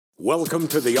Welcome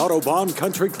to the Autobahn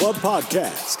Country Club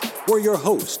podcast, where your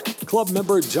host, club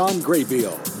member John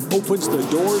Graybeal, opens the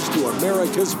doors to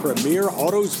America's premier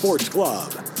auto sports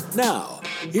club. Now,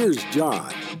 here's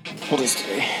John. What is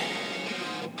today?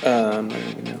 I don't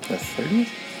even know. The 30th?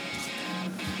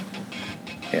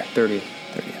 Yeah, 30th.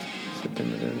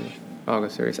 September 30th.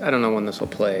 August 30th. I don't know when this will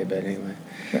play, but anyway.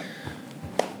 Yeah.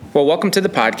 Well, welcome to the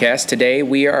podcast. Today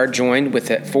we are joined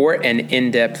for an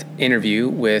in-depth interview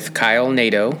with Kyle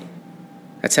Nadeau.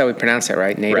 That's how we pronounce that,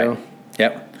 right? Nadeau? Right.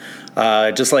 Yep.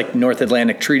 Just like North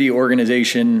Atlantic Treaty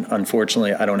Organization,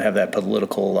 unfortunately, I don't have that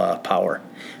political power.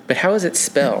 But how is it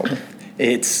spelled?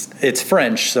 It's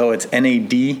French, so it's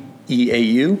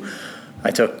Nadeau.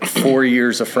 I took 4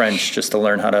 years of French just to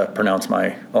learn how to pronounce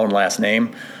my own last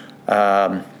name.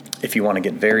 If you want to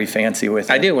get very fancy with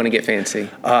it. I do want to get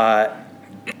fancy.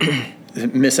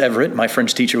 Miss Everett, my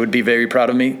French teacher, would be very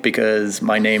proud of me because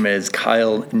my name is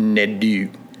Kyle Nadeau.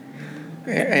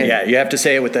 Yeah, you have to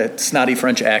say it with a snotty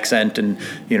French accent, and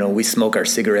we smoke our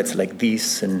cigarettes like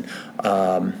this, and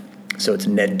so it's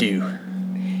Nadeau.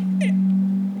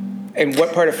 And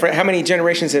what part of France? How many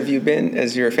generations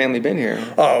has your family been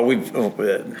here? Oh, we've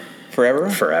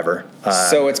forever. Forever.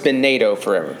 So it's been Nadeau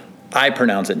forever. I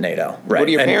pronounce it Nadeau. Right. What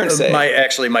do your parents say?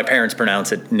 My parents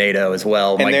pronounce it Nadeau as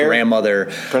well. And my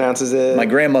grandmother pronounces it. My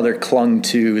grandmother clung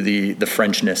to the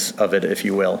Frenchness of it, if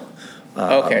you will.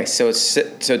 Okay, so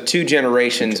two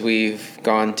generations we've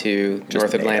gone to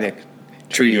North Atlantic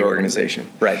Treaty Organization.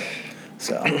 Right.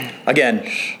 So again,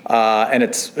 and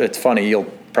it's funny. You'll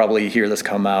probably hear this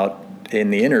come out in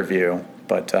the interview,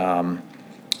 but my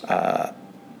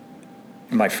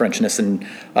Frenchness, and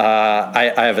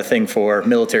I have a thing for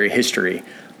military history,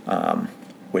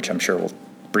 which I'm sure we'll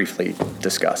briefly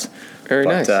discuss. Very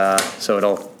nice. So it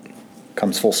all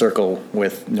comes full circle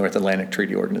with North Atlantic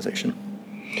Treaty Organization.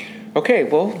 Okay,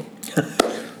 well,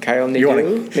 Kyle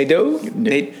Nadeau,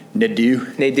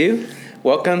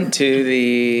 welcome to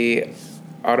the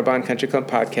Autobahn Country Club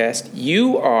podcast.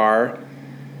 You are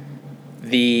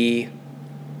the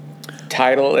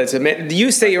title.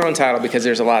 You say your own title because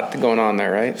there's a lot going on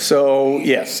there, right? So,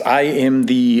 yes, I am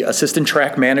the assistant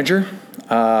track manager.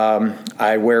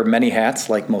 I wear many hats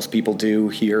like most people do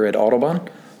here at Autobahn.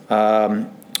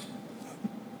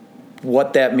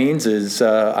 What that means is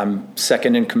I'm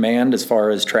second in command as far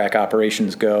as track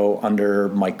operations go under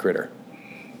Mike Gritter.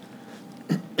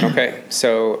 Okay,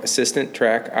 so assistant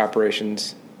track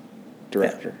operations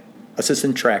director. Yeah.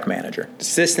 Assistant track manager.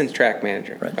 Assistant track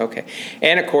manager. Right. Okay.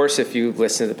 And, of course, if you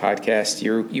listen to the podcast,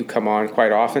 you come on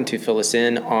quite often to fill us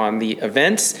in on the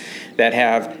events that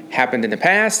have happened in the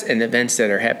past and events that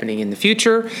are happening in the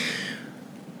future.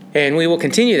 And we will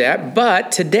continue that.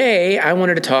 But today I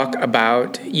wanted to talk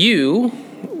about you,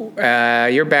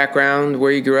 your background, where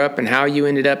you grew up, and how you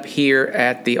ended up here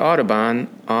at the Autobahn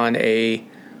on a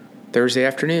Thursday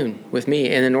afternoon with me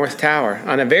in the North Tower.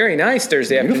 On a very nice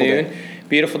Thursday afternoon.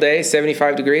 Beautiful day,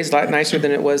 75 degrees, a lot nicer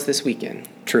than it was this weekend.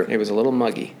 True. It was a little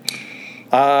muggy.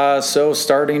 So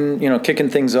starting, kicking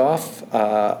things off,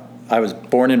 I was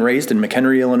born and raised in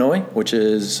McHenry, Illinois, which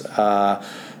is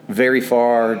very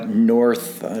far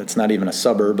north. It's not even a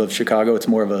suburb of Chicago. It's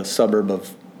more of a suburb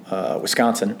of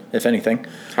Wisconsin, if anything.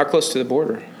 How close to the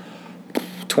border?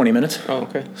 20 minutes. Oh,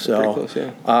 okay. So, pretty close,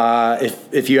 yeah.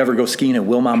 If you ever go skiing at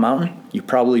Wilmot Mountain, you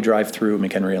probably drive through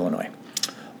McHenry, Illinois.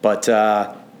 But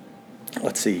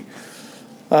let's see.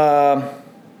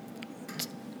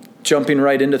 Jumping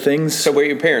right into things. So where are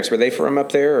your parents? Were they from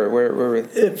up there, or where were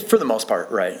they? For the most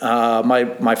part, right.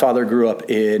 My father grew up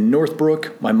in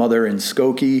Northbrook, my mother in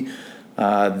Skokie.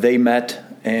 They met,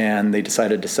 and they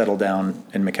decided to settle down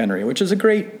in McHenry, which is a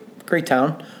great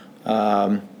town.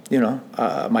 My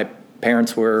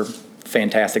parents were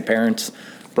fantastic parents.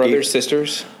 Brothers,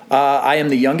 sisters? I am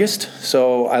the youngest,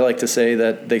 so I like to say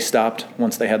that they stopped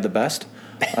once they had the best.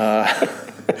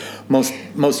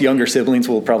 Most younger siblings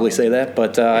will probably say that,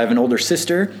 but I have an older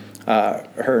sister.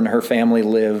 Her and her family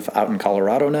live out in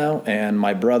Colorado now, and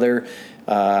my brother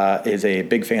is a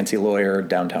big fancy lawyer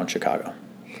downtown Chicago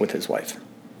with his wife.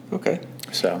 Okay.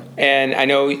 So. And I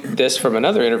know this from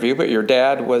another interview, but your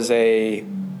dad was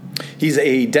He's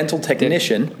a dental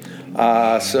technician.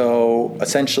 So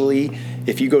essentially,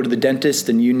 if you go to the dentist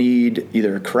and you need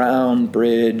either a crown,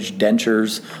 bridge,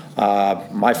 dentures,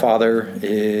 my father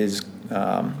is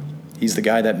he's the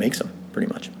guy that makes them, pretty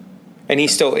much. And he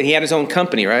had his own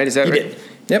company, right? Is that right? He did.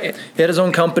 Yep. He had his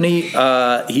own company.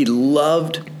 He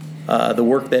loved the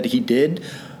work that he did,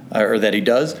 or that he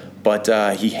does, but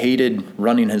he hated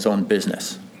running his own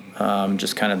business.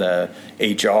 Just kind of the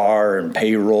HR and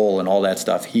payroll and all that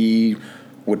stuff. He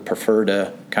would prefer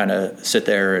to kind of sit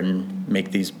there and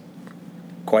make these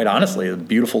quite honestly,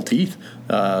 beautiful teeth.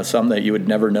 Some that you would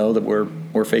never know that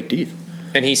were fake teeth.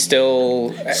 And he's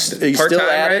still part-time,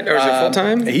 right? Or is it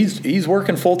full-time? He's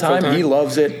working full-time. Full-time? He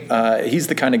loves it. He's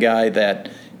the kind of guy that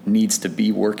needs to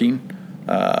be working.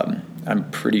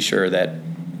 I'm pretty sure that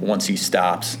once he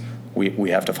stops, we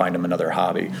have to find him another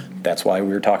hobby. That's why we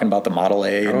were talking about the Model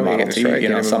A and Model T,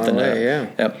 something. Model A, yeah.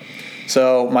 Yep.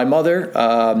 So my mother,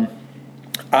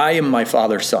 I am my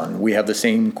father's son. We have the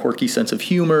same quirky sense of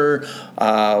humor.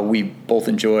 We both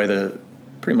enjoy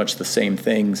pretty much the same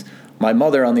things. My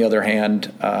mother, on the other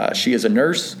hand, she is a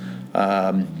nurse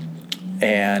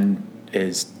and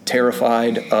is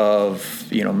terrified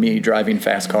of me driving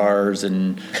fast cars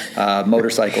and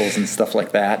motorcycles and stuff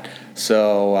like that.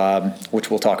 So, which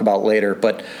we'll talk about later.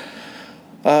 But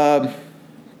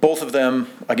both of them,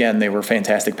 again, they were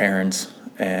fantastic parents,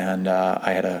 and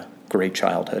I had a great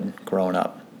childhood growing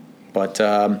up. But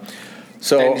so,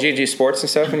 and did you do sports and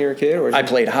stuff when you were a kid? Or I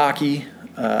played hockey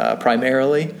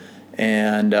primarily,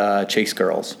 and chase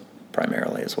girls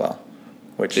primarily as well.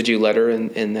 Which did you letter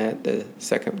in that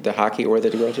the hockey or the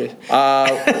girl chase?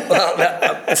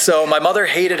 So my mother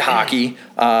hated hockey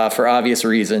for obvious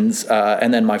reasons,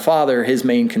 and then my father, his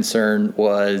main concern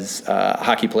was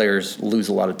hockey players lose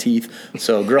a lot of teeth.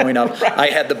 So growing up, right. I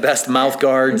had the best mouth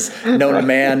guards known to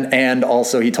man, and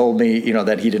also he told me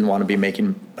that he didn't want to be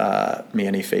making me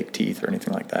any fake teeth or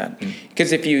anything like that.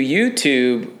 Because if you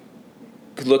YouTube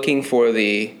looking for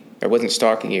I wasn't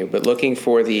stalking you, but looking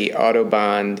for the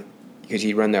Autobahn. Because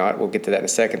you run we'll get to that in a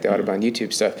second, the Autobahn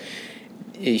YouTube stuff.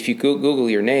 If you Google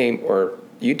your name or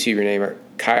YouTube your name,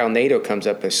 Kyle Nadeau comes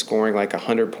up as scoring like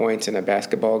 100 points in a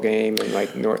basketball game and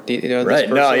like North. Right.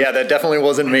 No, yeah, that definitely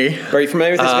wasn't me. Are you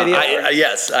familiar with this video?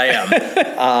 Yes, I am.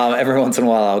 Every once in a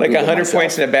while, I'll like Google 100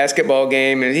 points in a basketball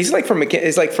game, and he's like from a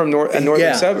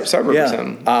northern suburb or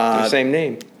something. The same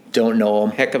name. Don't know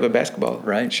him. Heck of a basketball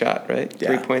shot, right?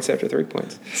 Yeah. 3 points after 3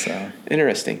 points. So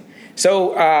interesting.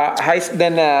 So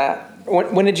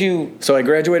when did you? So I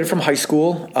graduated from high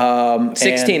school.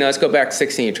 16. Let's go back to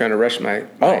 16. You're trying to rush my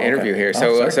interview here.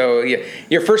 So yeah,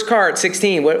 your first car at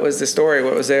 16. What was the story?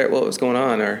 What was there? What was going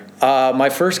on? Or my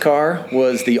first car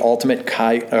was the ultimate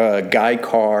guy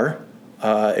car.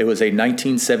 It was a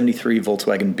 1973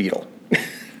 Volkswagen Beetle.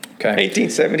 Okay.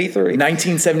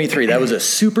 1973. That was a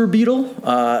Super Beetle.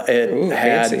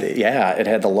 It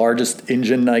had the largest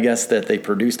engine, I guess, that they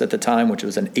produced at the time, which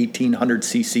was an 1800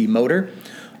 cc motor.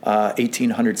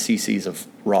 1800 cc's of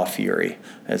raw fury,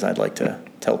 as I'd like to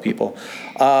tell people.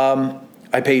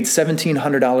 I paid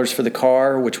 $1,700 for the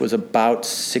car, which was about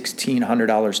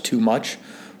 $1,600 too much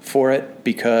for it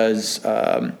because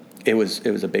it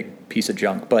was a big piece of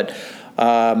junk. But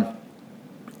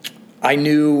I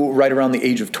knew right around the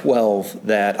age of 12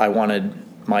 that I wanted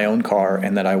my own car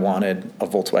and that I wanted a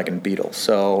Volkswagen Beetle.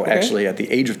 So actually, at the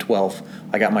age of 12,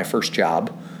 I got my first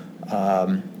job.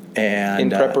 And in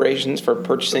preparations for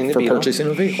purchasing the Beetle? For purchasing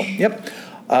a vehicle, yep.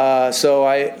 So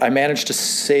I managed to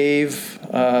save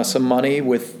some money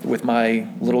with my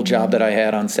little job that I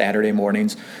had on Saturday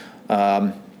mornings.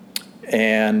 And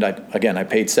I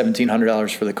paid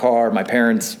 $1,700 for the car. My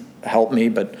parents helped me,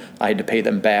 but I had to pay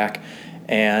them back.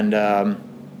 And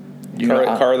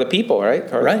car of the people,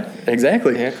 right? Right,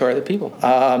 exactly. Yeah, car of the people.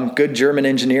 Good German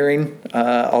engineering,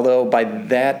 although by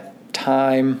that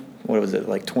time, what was it,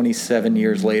 like 27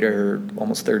 years later,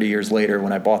 almost 30 years later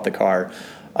when I bought the car,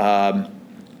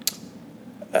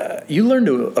 you learn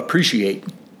to appreciate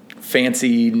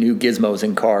fancy new gizmos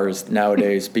in cars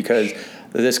nowadays because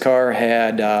this car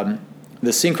had,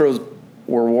 the synchros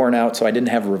were worn out, so I didn't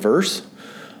have reverse.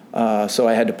 So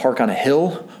I had to park on a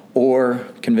hill or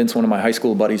convince one of my high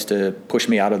school buddies to push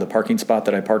me out of the parking spot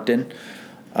that I parked in.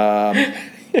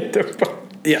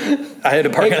 Yeah, I had to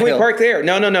park. Hey, can we park there?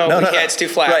 No. Yeah, it's too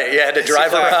flat. Right, you had to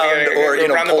drive around or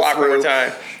around the pull block through. One more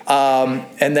time.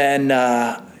 And then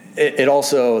it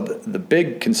also the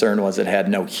big concern was it had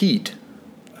no heat.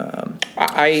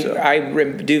 I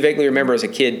do vaguely remember as a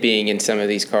kid being in some of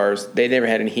these cars. They never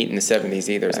had any heat in the 70s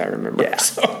either, as I remember. Yeah.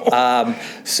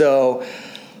 So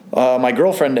my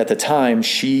girlfriend at the time,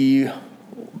 she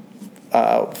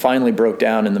finally broke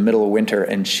down in the middle of winter,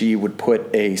 and she would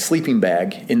put a sleeping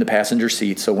bag in the passenger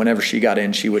seat. So whenever she got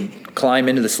in, she would climb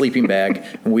into the sleeping bag,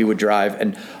 and we would drive.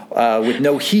 And with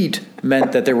no heat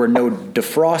meant that there were no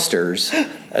defrosters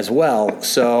as well.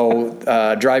 So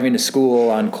driving to school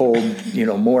on cold,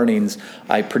 mornings,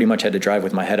 I pretty much had to drive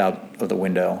with my head out of the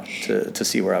window to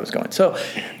see where I was going. So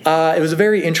it was a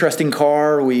very interesting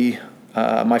car.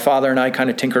 My father and I kind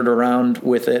of tinkered around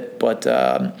with it, but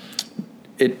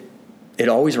it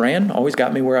always ran, always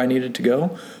got me where I needed to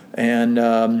go. And,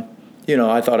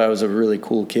 I thought I was a really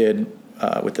cool kid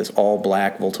with this all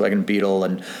black Volkswagen Beetle,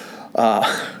 and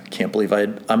can't believe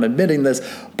I'm admitting this,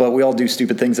 but we all do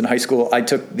stupid things in high school. I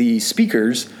took the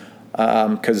speakers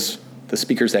because the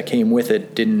speakers that came with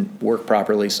it didn't work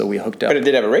properly, so we hooked up. But it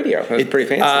did have a radio. It was pretty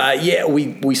fancy. Yeah,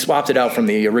 we swapped it out from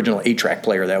the original 8-track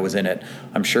player that was in it.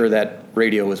 I'm sure that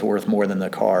radio was worth more than the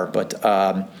car, but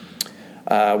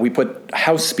we put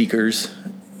house speakers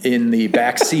in the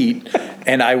back seat,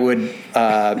 and I would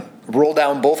roll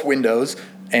down both windows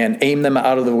and aim them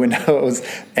out of the windows,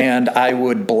 and I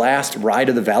would blast Ride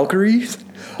of the Valkyries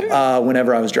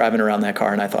whenever I was driving around that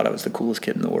car, and I thought I was the coolest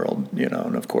kid in the world,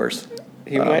 and of course.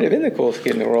 You might have been the coolest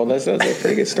kid in the world. That's a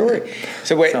pretty good story.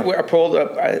 So wait, I pulled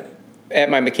up at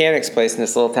my mechanic's place in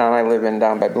this little town I live in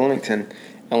down by Bloomington,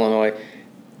 Illinois.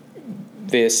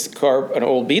 This car, an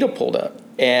old Beetle, pulled up,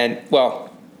 and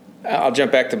I'll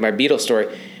jump back to my Beetle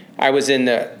story. I was at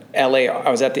the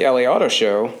LA Auto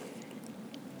Show,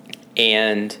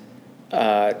 and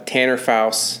Tanner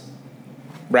Faust's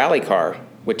rally car,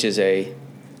 which is a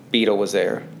Beetle, was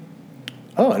there.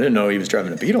 Oh, I didn't know he was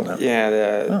driving a Beetle now.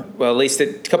 Yeah, well, at least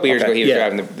a couple years ago he was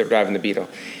driving the Beetle.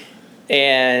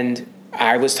 And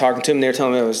I was talking to him. They were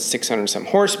telling me it was 600-some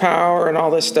horsepower and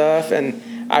all this stuff. And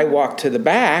I walked to the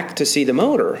back to see the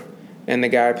motor. And the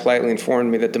guy politely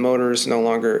informed me that the motor is no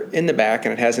longer in the back,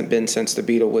 and it hasn't been since the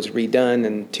Beetle was redone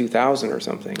in 2000 or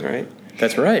something, right?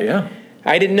 That's right, yeah.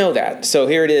 I didn't know that. So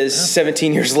here it is,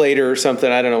 17 years later or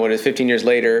something, I don't know what it is, 15 years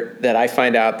later, that I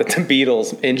find out that the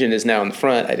Beetle's engine is now in the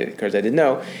front. I didn't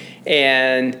know.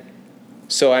 And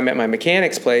so I'm at my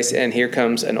mechanic's place, and here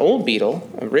comes an old Beetle,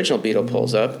 original Beetle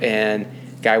pulls up, and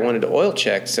guy wanted to oil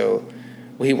check. So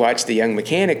we watched the young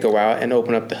mechanic go out and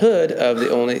open up the hood of the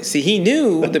only... See, he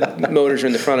knew the motors were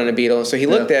in the front on the Beetle, so he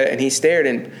looked at it, and he stared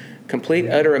in complete,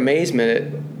 utter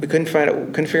amazement. We couldn't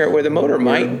figure out where the motor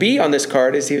might be on this car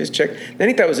as he was checking. Then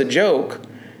he thought it was a joke.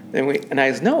 And I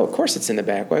was, no, of course it's in the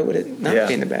back. Why would it not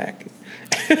be in the back?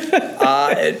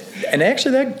 And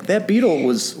actually, that Beetle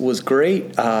was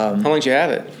great. How long did you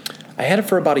have it? I had it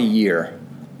for about a year.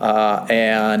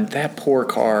 And that poor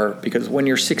car, because when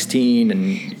you're 16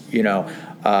 and,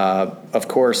 of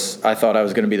course, I thought I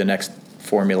was going to be the next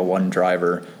Formula One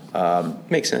driver.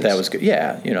 Makes sense. That was good.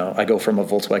 Yeah, I go from a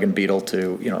Volkswagen Beetle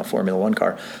to, a Formula One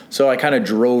car. So I kind of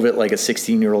drove it like a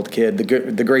 16-year-old kid.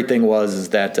 The great thing is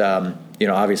that,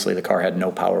 obviously the car had no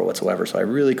power whatsoever, so I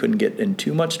really couldn't get in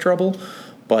too much trouble.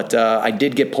 But I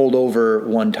did get pulled over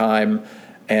one time,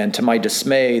 and to my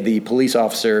dismay, the police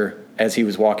officer, as he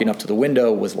was walking up to the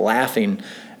window, was laughing,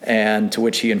 and to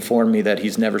which he informed me that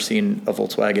he's never seen a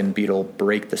Volkswagen Beetle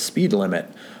break the speed limit.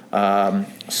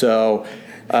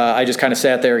 I just kind of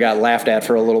sat there, got laughed at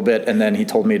for a little bit, and then he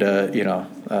told me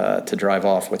to drive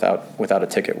off without a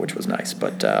ticket, which was nice.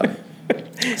 But the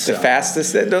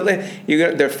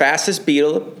fastest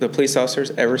Beetle the police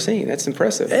officer's ever seen. That's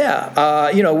impressive.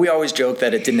 Yeah, we always joke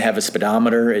that it didn't have a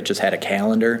speedometer; it just had a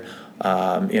calendar.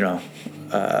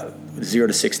 0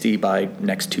 to 60 by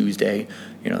next Tuesday,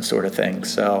 sort of thing.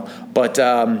 So, but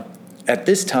at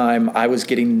this time, I was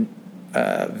getting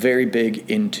very big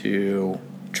into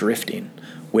drifting.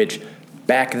 Which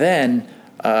back then,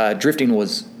 drifting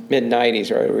was...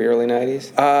 Mid-'90s, right? Were you early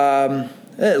 90s?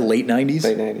 Late 90s.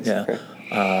 Late 90s, yeah.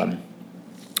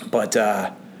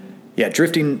 Okay.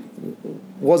 Drifting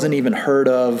wasn't even heard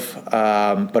of,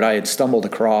 but I had stumbled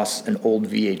across an old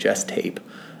VHS tape.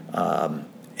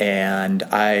 And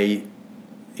I,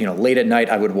 late at night,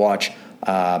 I would watch...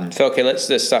 let's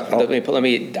just stop. Let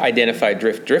me identify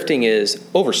drift. Drifting is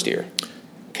oversteer.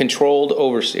 Controlled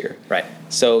oversteer. Right.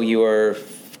 So you are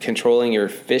controlling your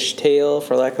fishtail,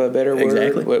 for lack of a better word.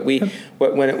 Exactly.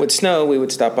 When it would snow, we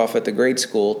would stop off at the grade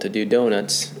school to do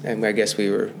donuts, and I guess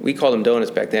we called them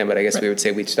donuts back then, but I guess we would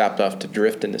say we'd stopped off to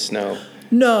drift in the snow.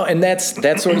 No, and that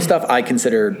sort of stuff I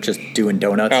consider just doing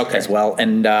donuts as well.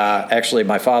 And actually,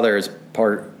 my father is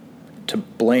part to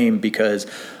blame because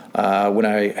when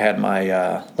I had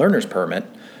my learner's permit,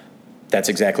 that's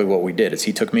exactly what we did. Is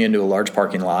he took me into a large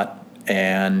parking lot.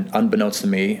 And unbeknownst to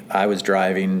me, I was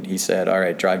driving. He said, all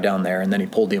right, drive down there. And then he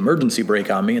pulled the emergency brake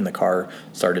on me, and the car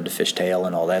started to fishtail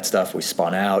and all that stuff. We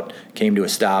spun out, came to a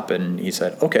stop, and he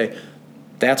said, okay,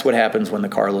 that's what happens when the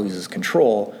car loses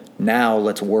control. Now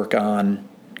let's work on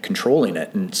controlling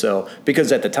it. And so,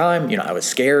 because at the time, I was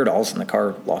scared. All of a sudden, the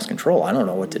car lost control. I don't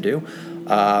know what to do.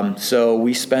 So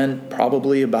we spent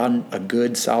probably about a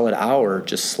good solid hour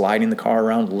just sliding the car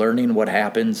around, learning what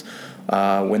happens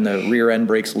when the rear end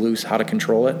breaks loose, how to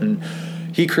control it. And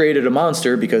he created a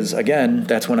monster because, again,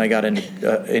 that's when I got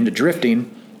into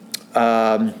drifting.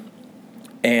 So,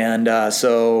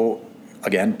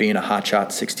 again, being a hotshot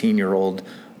 16-year-old,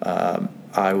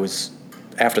 I was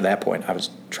after that point, I was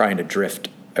trying to drift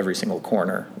every single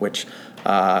corner, which,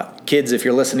 kids, if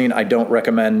you're listening, I don't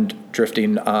recommend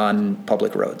drifting on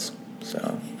public roads.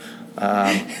 So,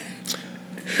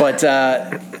 but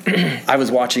I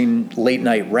was watching late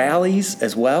night rallies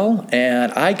as well,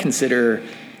 and I consider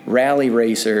rally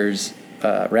racers,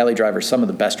 rally drivers, some of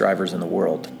the best drivers in the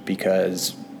world,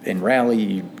 because in rally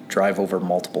you drive over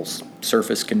multiple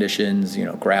surface conditions,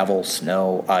 gravel,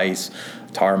 snow, ice,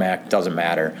 tarmac, doesn't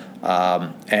matter.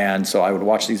 And so I would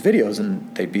watch these videos,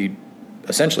 and they'd be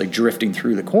essentially drifting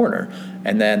through the corner.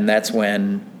 And then that's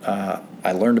when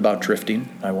I learned about drifting.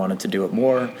 I wanted to do it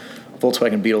more.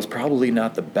 Volkswagen Beetle's probably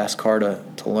not the best car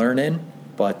to learn in,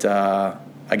 but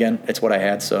again, it's what I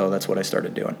had, so that's what I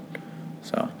started doing.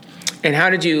 So. And how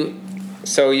did you?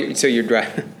 So you're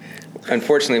driving.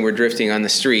 Unfortunately, we're drifting on the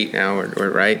street now,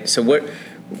 right? So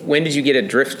when did you get a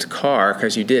drift car?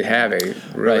 Because you did have a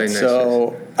really nice.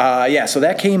 So so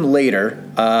that came later.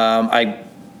 I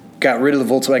got rid of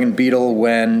the Volkswagen Beetle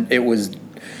when it was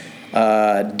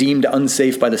deemed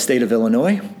unsafe by the state of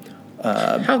Illinois.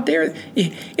 How dare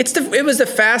it was the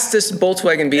fastest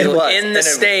Volkswagen Beetle in the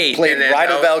state. Played Ride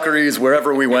of Valkyries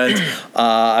wherever we went.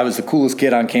 I was the coolest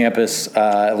kid on campus,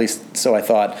 at least so I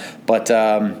thought. But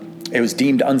it was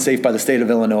deemed unsafe by the state of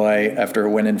Illinois after it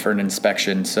went in for an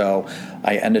inspection. So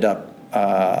I ended up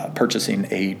purchasing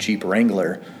a Jeep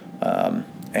Wrangler,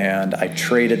 and I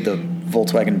traded the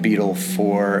Volkswagen Beetle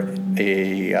for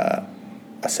a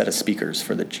set of speakers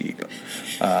for the Jeep.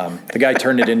 The guy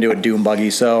turned it into a dune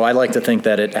buggy, so I like to think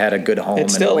that it had a good home.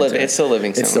 It's still living. It's still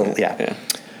living. It's still, yeah.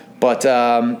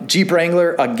 But Jeep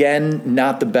Wrangler, again,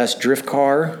 not the best drift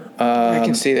car. I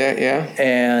can see that, yeah.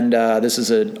 And this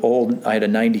is I had a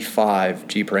 95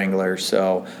 Jeep Wrangler,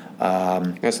 so.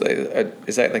 That's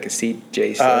is that like a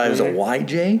CJ7? It was a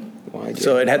YJ.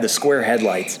 So it had the square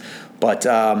headlights. But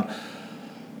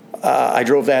I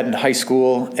drove that in high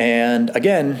school, and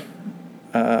again,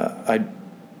 I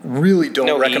really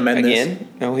don't recommend this. Again?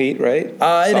 No heat, right? It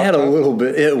had a little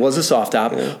bit. It was a soft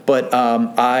top, but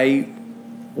I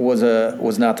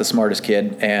was not the smartest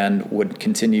kid and would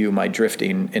continue my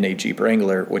drifting in a Jeep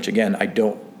Wrangler, which again I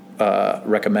don't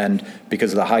recommend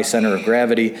because of the high center of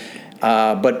gravity.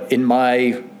 But in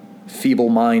my feeble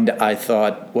mind, I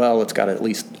thought, well, it's got at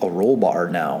least a roll bar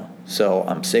now, so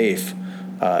I'm safe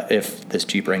if this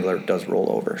Jeep Wrangler does roll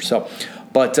over. So,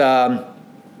 but.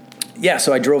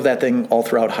 So I drove that thing all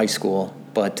throughout high school,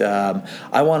 but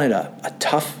I wanted a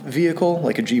tough vehicle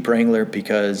like a Jeep Wrangler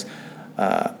because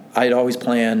I'd always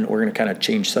planned, we're going to kind of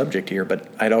change subject here, but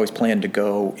I'd always planned to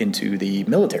go into the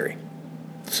military.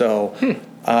 So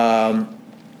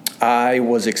I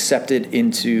was accepted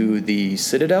into the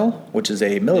Citadel, which is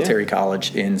a military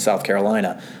college in South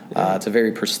Carolina. It's a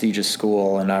very prestigious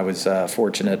school, and I was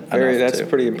fortunate enough That's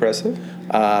pretty impressive.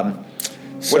 What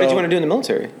did you want to do in the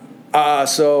military?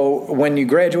 So when you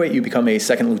graduate, you become a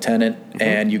second lieutenant,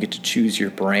 and you get to choose your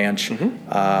branch.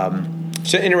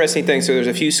 So interesting thing. So there's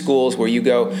a few schools where you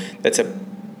go. That's a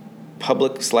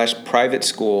public/private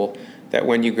school that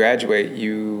when you graduate,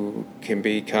 you can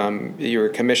you're a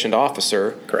commissioned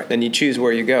officer. Correct. Then you choose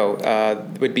where you go.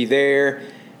 Would be there.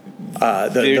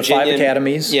 The 5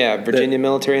 academies. Yeah, Virginia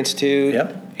Military Institute.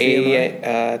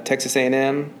 Yep. Texas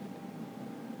A&M.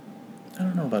 I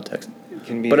don't know about Texas.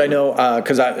 But I know,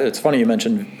 because it's funny you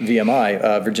mentioned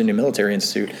VMI, Virginia Military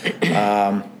Institute.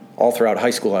 All throughout high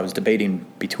school, I was debating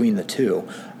between the two.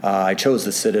 I chose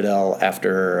the Citadel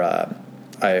after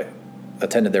I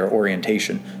attended their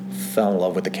orientation, fell in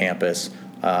love with the campus.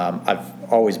 I've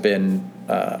always been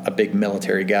a big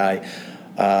military guy.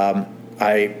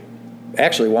 I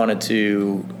actually wanted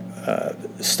to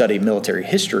study military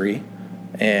history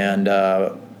and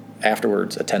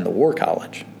afterwards attend the War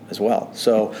College as well.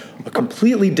 So a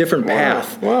completely different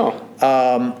path. Wow.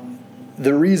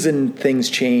 The reason things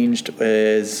changed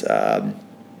is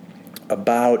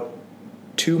about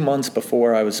 2 months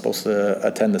before I was supposed to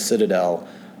attend the Citadel,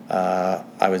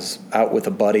 I was out with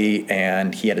a buddy,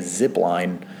 and he had a zip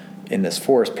line in this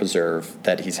forest preserve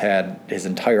that he's had his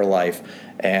entire life.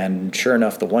 And sure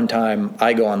enough, the one time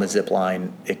I go on the zip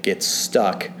line, it gets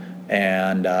stuck,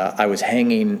 and I was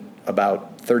hanging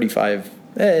about 35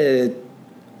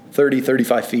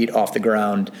 feet off the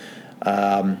ground,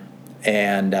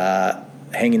 and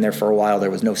hanging there for a while. There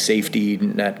was no safety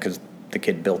net because the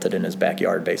kid built it in his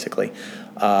backyard, basically.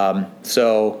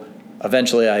 So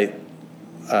eventually I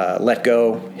let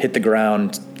go, hit the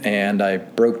ground, and I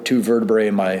broke 2 vertebrae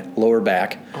in my lower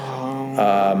back.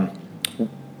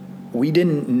 We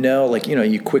didn't know,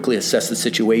 you quickly assess the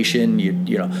situation.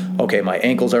 You know, okay, my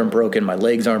ankles aren't broken, my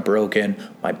legs aren't broken,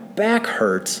 my back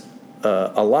hurts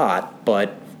a lot,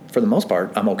 but for the most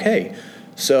part, I'm okay.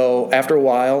 So after a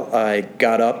while, I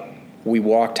got up. We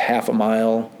walked half a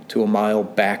mile to a mile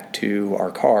back to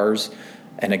our cars.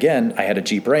 And again, I had a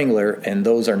Jeep Wrangler, and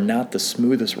those are not the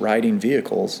smoothest riding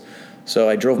vehicles. So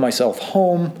I drove myself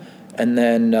home, and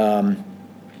then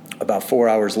about 4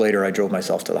 hours later, I drove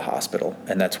myself to the hospital.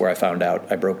 And that's where I found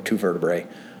out I broke 2 vertebrae.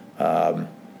 So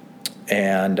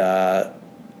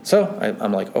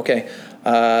I'm like, okay.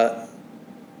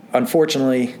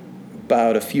 Unfortunately,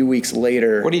 about a few weeks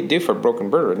later. What do you do for a broken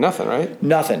vertebrae? Nothing, right?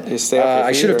 Nothing. You stay off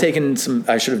your feet,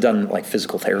 I should have done like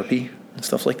physical therapy and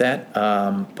stuff like that.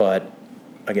 But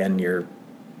again,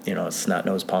 a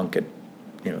snot-nosed punk at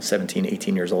 17,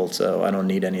 18 years old, so I don't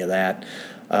need any of that,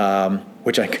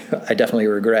 which I definitely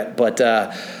regret. But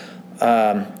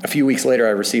a few weeks later,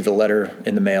 I received a letter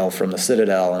in the mail from the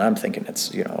Citadel, and I'm thinking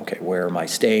it's, okay, where am I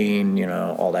staying,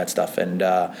 all that stuff. And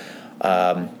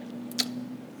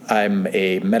I'm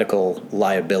a medical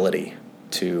liability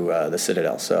to the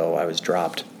Citadel, so I was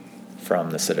dropped from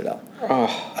the Citadel.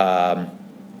 Oh.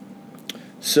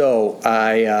 So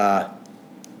I...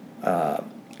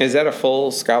 Is that a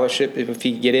full scholarship? If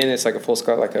you get in, it's like a full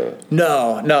scholarship,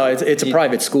 No, it's a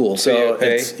private school, so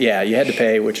you had to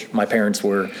pay, which my parents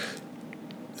were.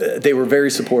 They were very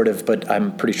supportive, but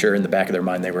I'm pretty sure in the back of their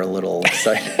mind they were a little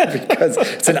excited because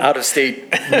it's an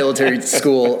out-of-state military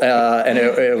school, and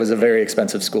it was a very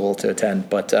expensive school to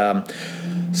attend. But I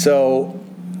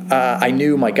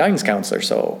knew my guidance counselor,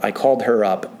 so I called her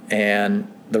up, and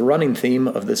the running theme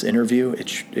of this interview,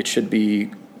 it should be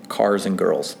cars and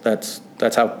girls. That's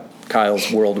how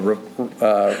Kyle's world,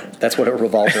 that's what it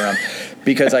revolved around.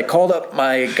 Because I called up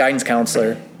my guidance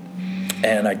counselor,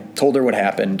 and I told her what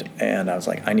happened, and I was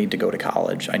like, I need to go to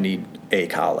college. I need a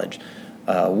college.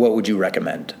 What would you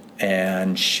recommend?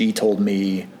 And she told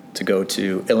me to go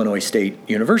to Illinois State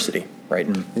University, right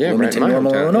in Bloomington,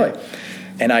 Normal, Illinois. Yeah.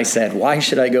 And I said, why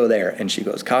should I go there? And she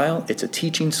goes, Kyle, it's a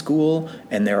teaching school,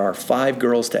 and there are 5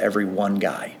 girls to every 1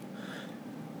 guy.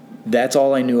 That's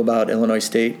all I knew about Illinois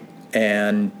State.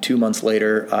 And 2 months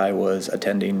later, I was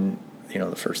attending,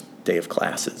 the first day of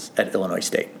classes at Illinois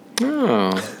State.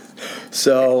 Oh.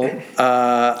 So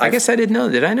I guess I didn't know.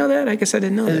 Did I know that? I guess I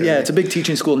didn't know that. Yeah, it's a big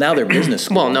teaching school. Now they're business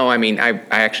school. Well, no, I mean, I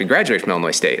actually graduated from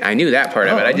Illinois State. I knew that part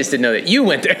of it. I just didn't know that you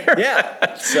went there.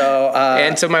 Yeah. So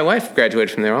and so my wife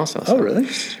graduated from there also. So. Oh, really?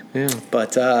 Yeah.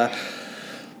 But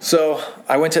so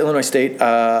I went to Illinois State.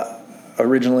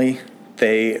 Originally,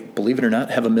 they, believe it or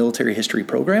not, have a military history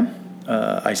program.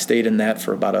 I stayed in that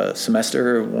for about a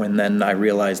semester when then I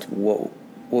realized what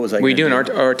was I? Were you doing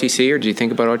ROTC, or did you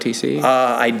think about ROTC?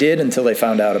 I did until they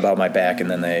found out about my back,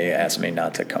 and then they asked me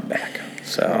not to come back.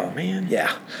 So, oh man,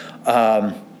 yeah.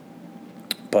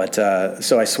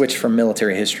 So I switched from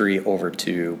military history over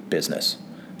to business,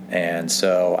 and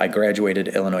so I graduated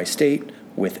Illinois State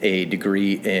with a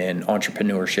degree in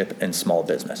entrepreneurship and small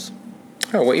business.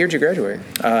 Oh, what year did you graduate?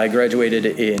 I graduated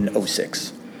in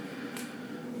 2006.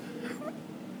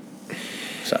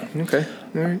 So okay,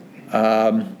 all right.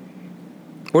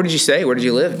 Where did you stay? Where did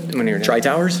you live when you were down?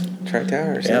 Tri-Towers.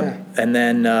 Tri-Towers, yep. Yeah. And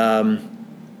then,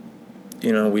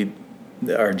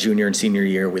 our junior and senior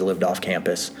year, we lived off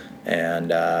campus.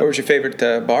 And what was your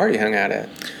favorite bar you hung out at?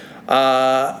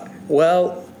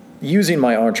 Well, using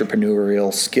my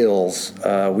entrepreneurial skills,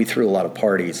 we threw a lot of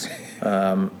parties.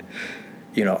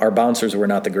 Our bouncers were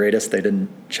not the greatest. They didn't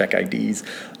check IDs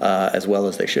as well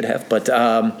as they should have. But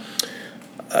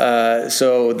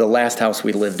so the last house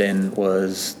we lived in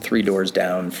was 3 doors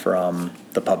down from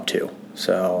the pub 2.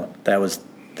 So that was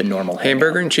the normal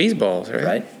hamburger and cheese balls, right?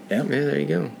 Right. Yeah. Yeah. There you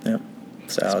go. Yeah.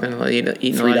 So eating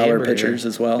 $3 pitchers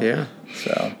as well. Yeah.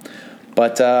 So,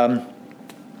 but so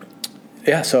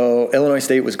Illinois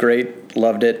State was great.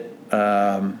 Loved it.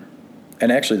 And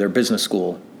actually, their business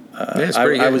school.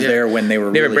 I was there when they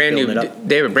were really building it up.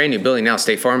 They have a brand new building now.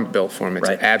 State Farm built for them. It's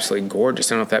right. Absolutely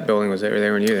gorgeous. I don't know if that building was there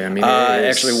when you were there. I mean,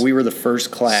 actually, we were the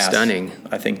first class. Stunning.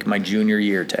 I think my junior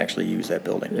year to actually use that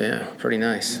building. Yeah, pretty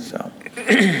nice. So,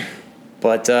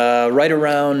 but right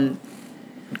around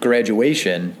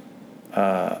graduation,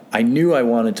 I knew I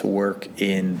wanted to work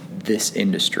in this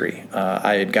industry.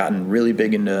 I had gotten really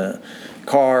big into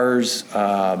cars,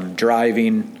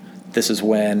 driving. This is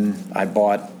when I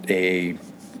bought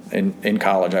in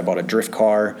college, I bought a drift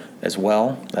car as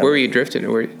well. Where were you drifting?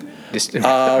 Just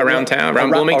around town, around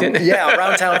Bloomington?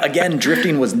 Around town. Again,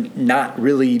 drifting was not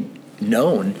really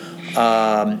known.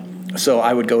 So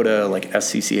I would go to like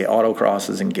SCCA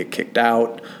autocrosses and get kicked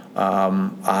out.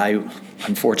 I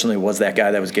unfortunately was that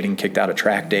guy that was getting kicked out of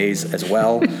track days as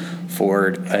well for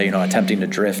attempting to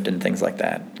drift and things like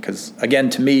that. Because again,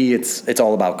 to me, it's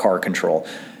all about car control.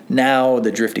 Now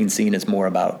the drifting scene is more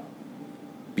about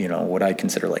what I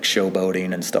consider like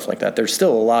showboating and stuff like that. There's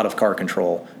still a lot of car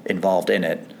control involved in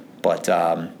it, but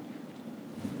I'm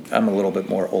a little bit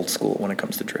more old school when it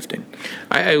comes to drifting.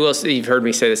 I will say, you've heard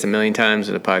me say this a million times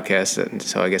in the podcast, and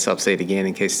so I guess I'll say it again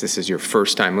in case this is your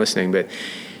first time listening. But,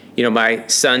 my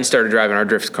son started driving our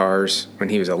drift cars when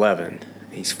he was 11.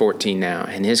 He's 14 now,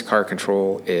 and his car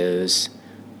control is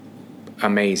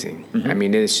amazing. Mm-hmm. I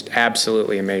mean, it's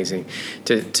absolutely amazing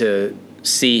to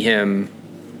see him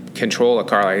control a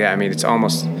car like that. I mean, it's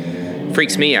almost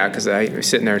freaks me out because I was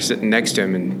sitting next to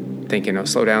him and thinking, "Oh,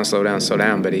 slow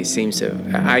down." But he seems to.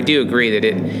 I do agree that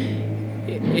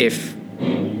if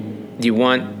you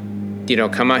want,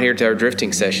 come out here to our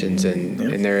drifting sessions,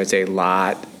 and there is a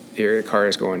lot. Your car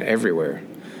is going everywhere.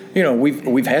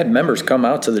 We've had members come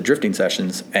out to the drifting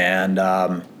sessions, and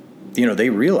they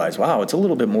realize, wow, it's a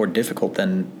little bit more difficult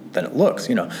than it looks.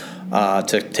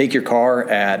 To take your car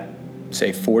at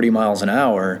say 40 miles an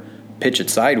hour, pitch it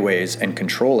sideways, and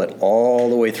control it all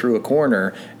the way through a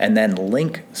corner, and then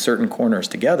link certain corners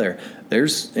together.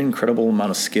 There's an incredible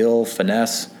amount of skill,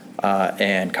 finesse,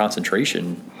 and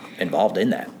concentration involved in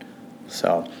that.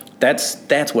 So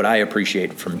that's what I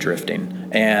appreciate from drifting,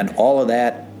 and all of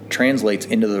that translates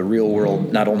into the real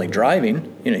world. Not only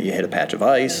driving, you hit a patch of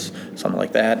ice, something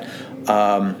like that,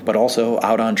 but also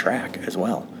out on track as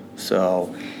well.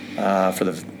 So for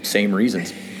the same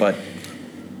reasons, but.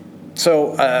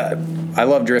 So I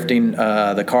love drifting.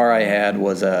 The car I had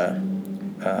was a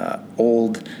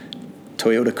old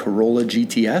Toyota Corolla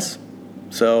GTS.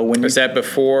 So was that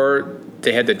before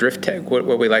they had the drift tech?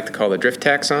 What we like to call the drift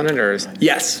tax on it, or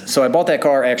yes. So I bought that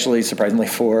car actually surprisingly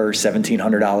for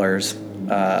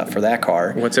 $1,700 for that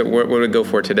car. What's it? What would it go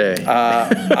for today?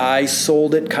 I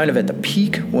sold it kind of at the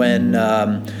peak when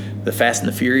the Fast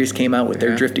and the Furious came out with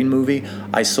their drifting movie.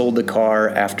 I sold the car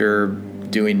after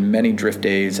doing many drift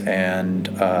days and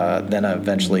then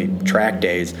eventually track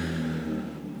days.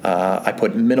 I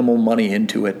put minimal money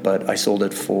into it, but I sold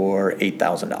it for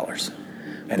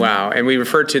 $8,000. Wow. And we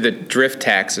refer to the drift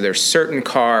tax. So there's certain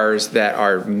cars that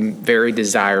are very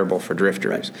desirable for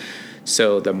drifters. Right.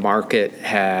 So the market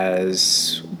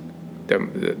has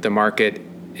the market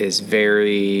is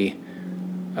very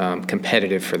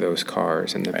competitive for those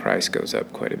cars, and the price goes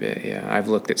up quite a bit. Yeah, I've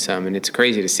looked at some, and it's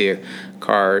crazy to see a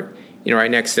car,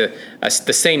 right next to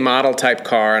the same model type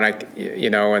car, and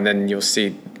and then you'll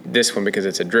see this one because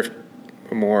it's a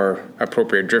more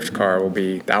appropriate drift car will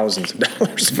be thousands of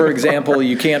dollars. For example,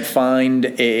 you can't find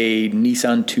a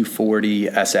Nissan 240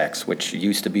 SX, which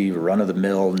used to be run of the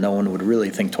mill. No one would really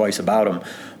think twice about them,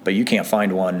 but you can't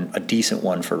find a decent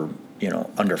one for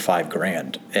under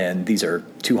 $5,000. And these are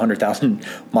 200,000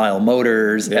 mile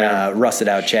motors, rusted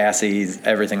out chassis,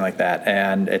 everything like that.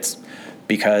 And it's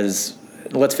because,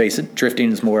 let's face it,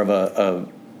 drifting is more of a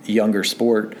younger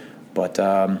sport, but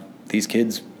these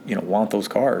kids, want those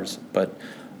cars. But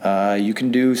you can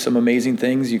do some amazing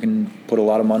things. You can put a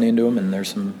lot of money into them, and there's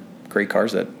some great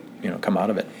cars that, come out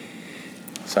of it.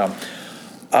 So,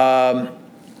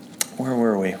 where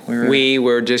were we? We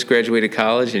were just graduated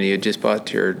college, and you had just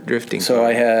bought your drifting car. So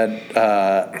I had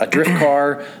a drift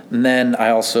car, and then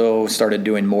I also started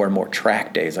doing more and more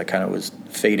track days. I kind of was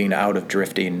fading out of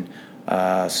drifting.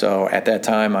 So at that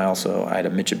time, I had a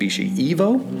Mitsubishi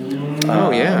Evo.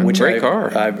 Which great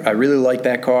car. I really liked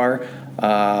that car.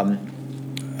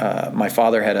 My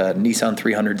father had a Nissan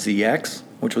 300ZX,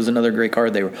 which was another great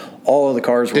car. All of the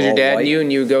cars were all white. Did your dad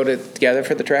and you go together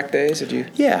for the track days? Did you?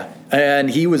 Yeah, and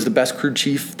he was the best crew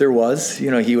chief there was.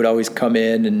 He would always come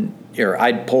in or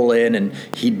I'd pull in and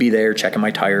he'd be there checking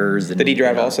my tires. And, did he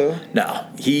drive also? No,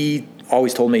 he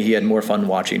always told me he had more fun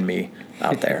watching me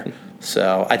out there.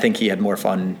 So I think he had more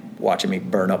fun watching me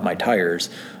burn up my tires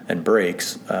and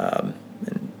brakes, but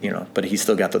he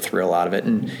still got the thrill out of it.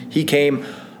 And he came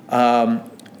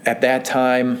at that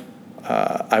time.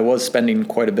 I was spending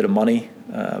quite a bit of money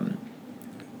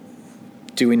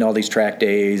doing all these track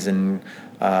days and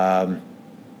going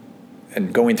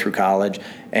through college,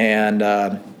 and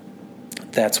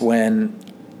that's when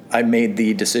I made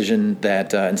the decision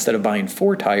that instead of buying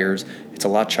 4 tires, it's a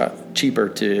lot cheaper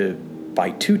to buy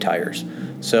 2 tires.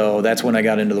 So that's when I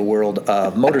got into the world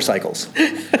of motorcycles.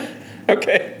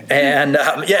 Okay. And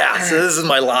so this is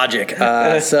my logic.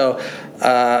 So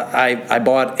I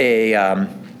bought a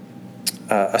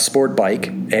sport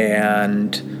bike,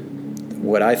 and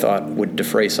what I thought would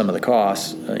defray some of the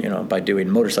costs, by doing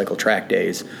motorcycle track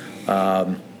days.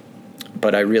 But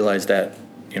I realized that,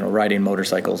 riding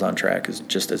motorcycles on track is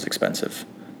just as expensive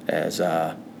as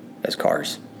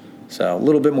cars. So a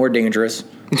little bit more dangerous.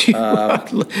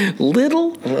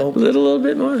 Little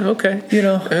bit more. Okay.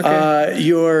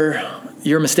 You're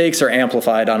your mistakes are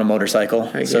amplified on a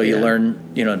motorcycle, so you that.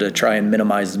 learn, to try and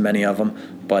minimize as many of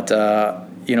them. But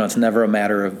it's never a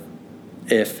matter of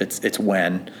if, it's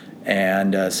when.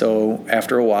 And so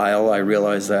after a while, I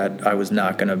realized that I was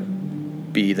not going to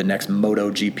be the next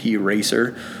MotoGP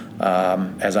racer.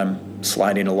 As I'm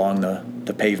sliding along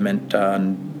the pavement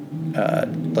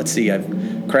on, let's see,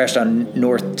 I've crashed on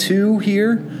North 2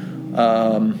 here.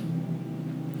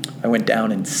 I went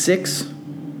down in 6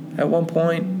 at one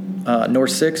point.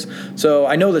 North 6. So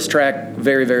I know this track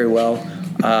very, very well.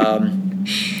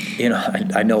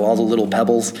 I know all the little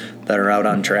pebbles that are out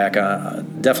on track,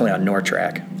 definitely on North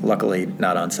track, luckily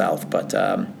not on South. But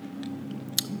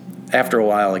after a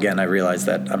while, again, I realized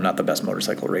that I'm not the best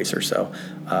motorcycle racer. So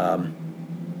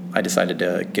I decided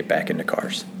to get back into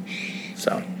cars.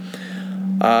 So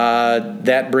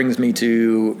that brings me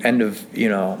to end of,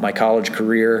 my college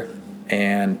career.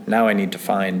 And now I need to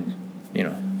find,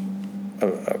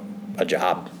 a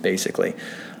job, basically.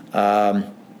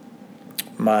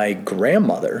 My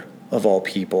grandmother, of all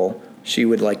people, she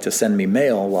would like to send me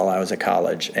mail while I was at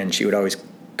college, and she would always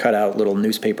cut out little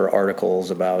newspaper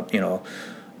articles about,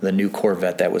 the new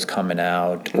Corvette that was coming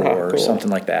out or something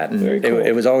like that. And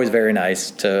it was always very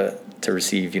nice to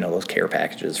receive, those care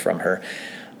packages from her.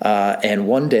 And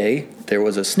one day there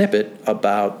was a snippet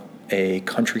about a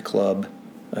country club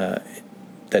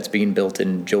that's being built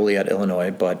in Joliet, Illinois,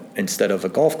 but instead of a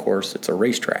golf course, it's a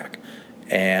racetrack.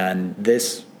 And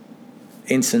this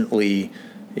instantly,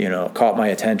 caught my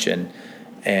attention.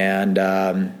 And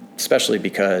especially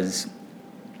because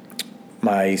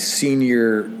my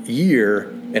senior year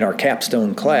in our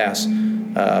capstone class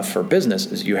for business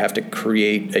is you have to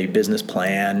create a business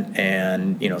plan,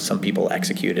 and, some people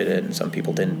executed it and some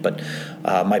people didn't. But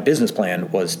my business plan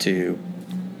was to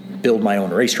build my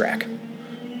own racetrack.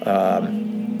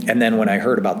 And then when I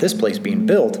heard about this place being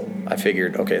built, I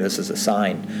figured, okay, this is a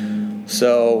sign.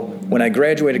 So when I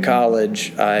graduated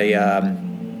college,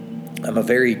 I'm a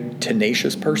very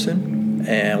tenacious person.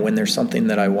 And when there's something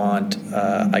that I want,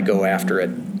 I go after it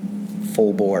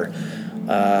full bore.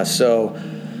 So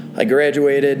I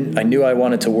graduated. I knew I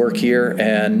wanted to work here,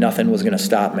 and nothing was going to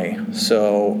stop me.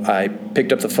 So I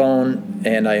picked up the phone,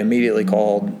 and I immediately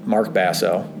called Mark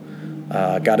Basso.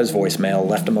 Got his voicemail,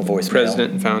 left him a voicemail.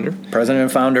 President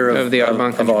and founder of the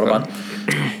Audubon.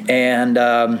 And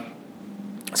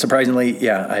surprisingly,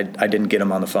 I didn't get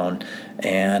him on the phone.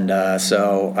 And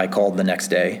so I called the next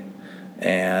day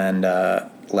and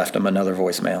left him another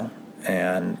voicemail,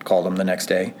 and called him the next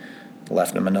day,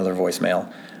 left him another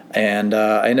voicemail. And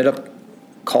I ended up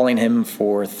calling him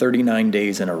for 39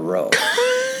 days in a row.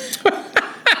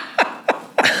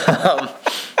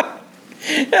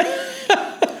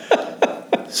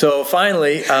 So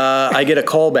finally, I get a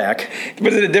call back.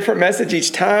 Was it a different message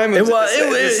each time? It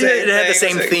had the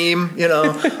same theme,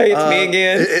 Hey, it's me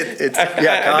again.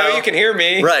 I know you can hear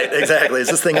me. Right, exactly. Is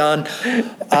this thing on?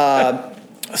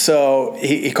 So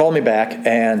he called me back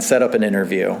and set up an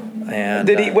interview. And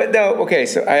did he? Okay,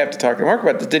 so I have to talk to Mark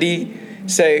about this. Did he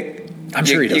say? I'm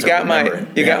sure he doesn't remember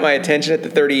it. You got my attention at the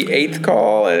 38th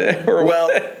call, or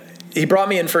well, he brought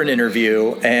me in for an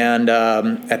interview, and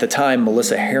at the time,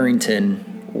 Melissa Harrington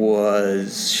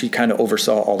she kind of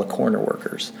oversaw all the corner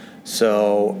workers.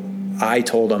 So I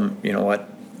told him, you know what,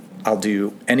 I'll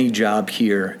do any job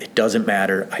here. It doesn't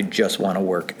matter. I just want to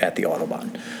work at the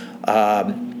Audubon.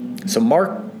 So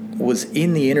Mark was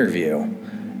in the interview,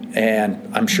 and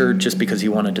I'm sure just because he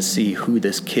wanted to see who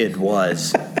this kid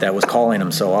was that was calling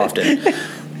him so often.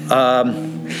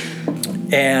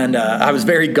 And I was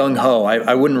very gung-ho.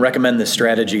 I wouldn't recommend this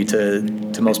strategy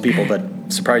to most people, but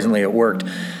surprisingly it worked.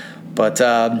 But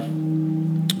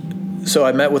so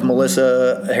I met with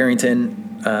Melissa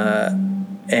Harrington,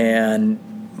 and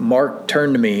Mark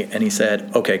turned to me and he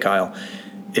said, "Okay, Kyle,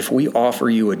 if we offer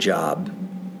you a job,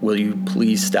 will you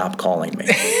please stop calling me?"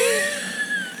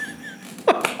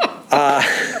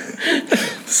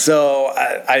 So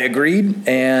I agreed,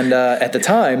 and at the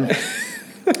time,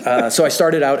 so I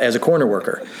started out as a corner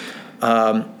worker.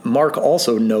 Mark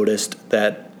also noticed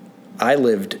that I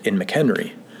lived in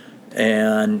McHenry,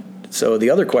 and so the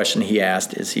other question he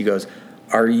asked is, he goes,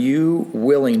 "Are you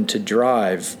willing to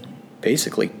drive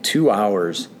basically 2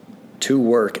 hours to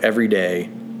work every day?"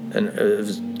 And it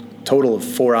was a total of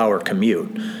 4-hour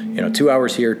commute. 2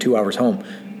 hours here, 2 hours home,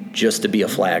 just to be a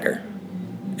flagger.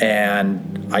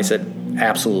 And I said,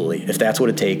 absolutely, if that's what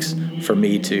it takes for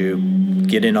me to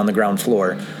get in on the ground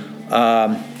floor.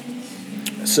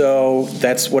 So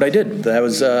that's what I did. That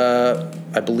was,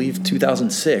 I believe,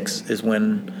 2006 is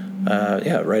when,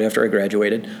 right after I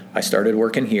graduated, I started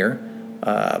working here.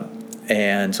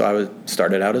 And so I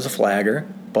started out as a flagger,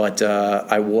 but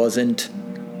I wasn't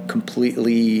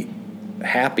completely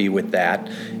happy with that,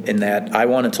 in that I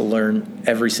wanted to learn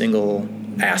every single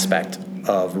aspect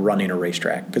of running a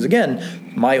racetrack. Because again,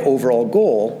 my overall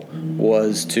goal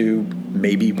was to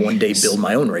maybe one day build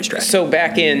my own racetrack. So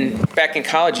back in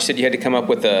college, you said you had to come up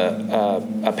with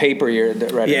a paper,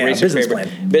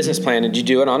 business plan. Did you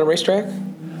do it on a racetrack?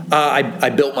 I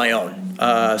built my own.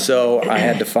 So I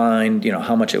had to find,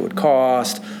 how much it would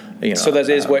cost. So that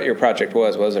is what your project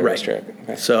was a right. racetrack.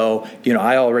 Okay. So,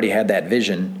 I already had that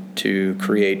vision to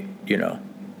create,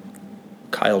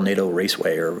 Kyle Nadeau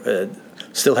Raceway, or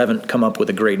still haven't come up with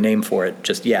a great name for it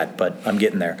just yet, but I'm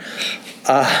getting there.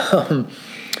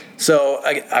 So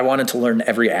I wanted to learn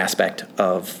every aspect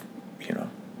of,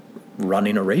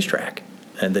 running a racetrack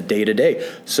and the day-to-day.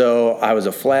 So I was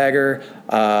a flagger,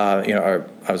 I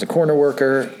was a corner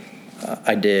worker.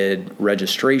 I did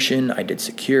registration, I did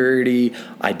security,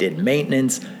 I did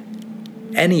maintenance.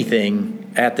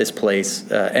 Anything at this place,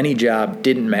 any job,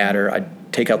 didn't matter.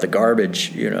 I'd take out the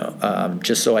garbage,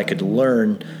 just so I could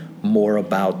learn more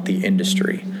about the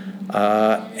industry.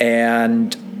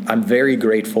 And I'm very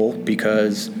grateful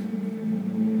because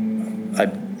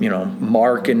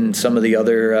Mark and some of the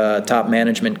other top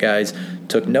management guys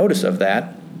took notice of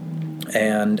that.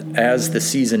 And as the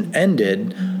season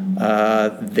ended,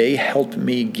 they helped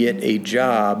me get a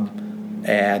job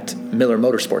at Miller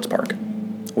Motorsports Park,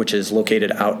 which is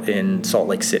located out in Salt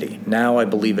Lake City. Now I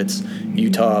believe it's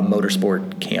Utah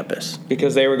Motorsport Campus.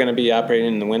 Because they were going to be operating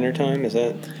in the wintertime, is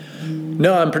that?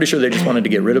 No, I'm pretty sure they just wanted to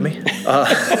get rid of me.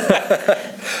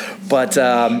 But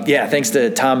thanks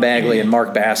to Tom Bagley and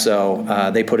Mark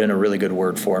Basso, they put in a really good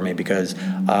word for me because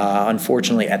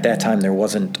unfortunately at that time there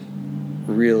wasn't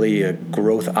really a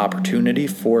growth opportunity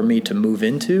for me to move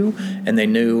into, and they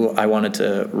knew I wanted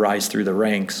to rise through the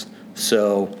ranks.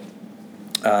 So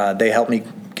they helped me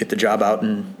get the job out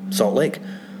in Salt Lake.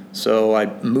 So I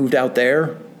moved out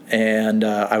there, and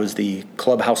I was the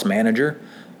clubhouse manager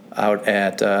out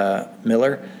at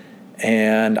Miller,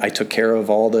 and I took care of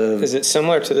all the... Is it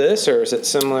similar to this, or is it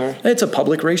similar? It's a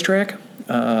public racetrack.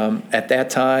 At that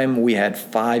time, we had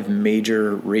 5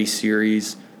 major race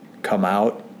series come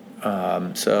out.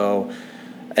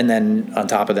 And then on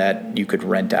top of that, you could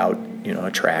rent out,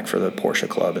 a track for the Porsche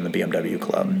Club and the BMW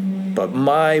Club. But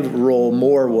my role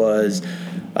more was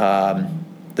the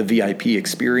VIP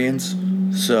experience.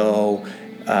 So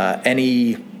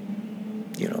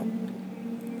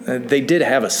they did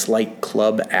have a slight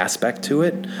club aspect to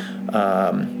it,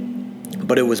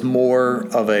 but it was more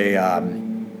of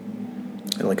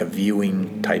like a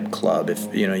viewing type club.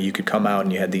 If you could come out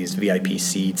and you had these VIP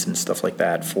seats and stuff like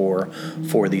that for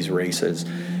these races.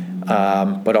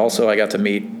 But also I got to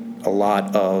meet a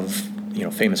lot of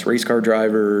famous race car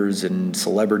drivers and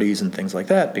celebrities and things like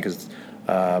that, because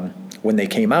when they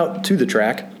came out to the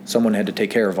track, someone had to take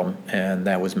care of them, and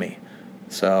that was me.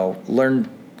 So learned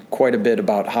quite a bit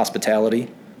about hospitality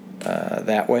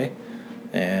that way.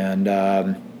 And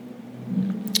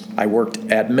I worked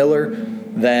at Miller.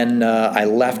 Then I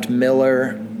left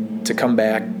Miller to come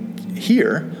back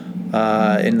here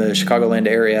in the Chicagoland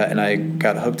area, and I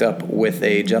got hooked up with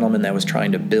a gentleman that was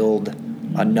trying to build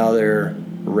another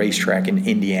racetrack in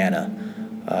Indiana.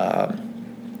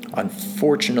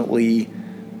 Unfortunately,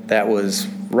 that was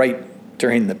right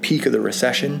during the peak of the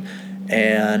recession,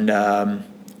 and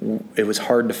it was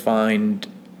hard to find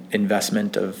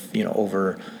investment of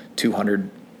over $200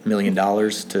 million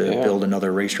to build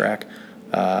another racetrack.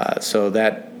 So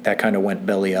that kind of went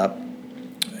belly up,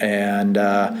 and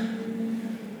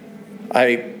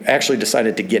I actually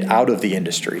decided to get out of the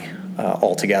industry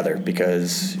altogether,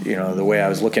 because the way I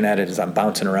was looking at it is I'm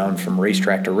bouncing around from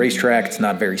racetrack to racetrack. It's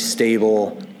not very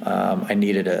stable. I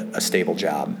needed a stable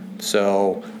job,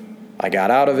 so I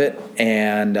got out of it,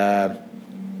 and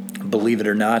believe it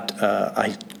or not,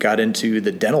 I got into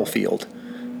the dental field,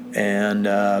 and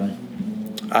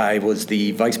I was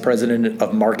the vice president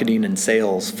of marketing and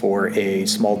sales for a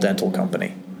small dental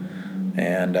company,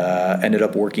 and ended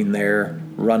up working there,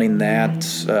 running that.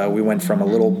 We went from a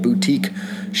little boutique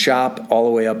shop all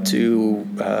the way up to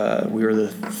we were the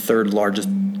 3rd largest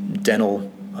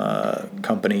dental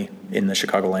company in the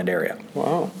Chicagoland area.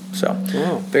 Wow. So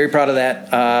very proud of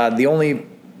that. The only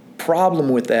problem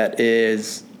with that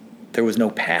is there was no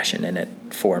passion in it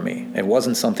for me. It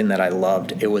wasn't something that I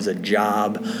loved. It was a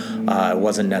job. It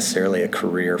wasn't necessarily a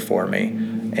career for me.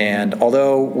 And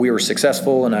although we were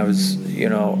successful and I was,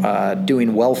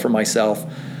 doing well for myself,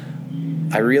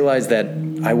 I realized that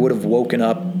I would have woken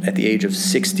up at the age of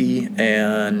 60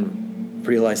 and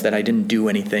realized that I didn't do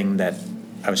anything that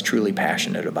I was truly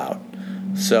passionate about.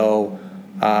 So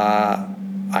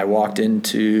I walked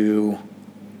into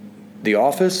the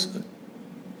office,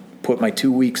 put my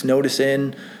 2 weeks notice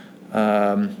in,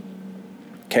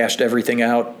 cashed everything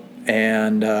out,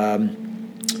 and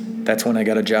that's when I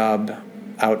got a job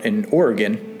out in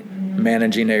Oregon,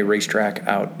 managing a racetrack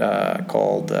out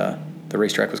called, the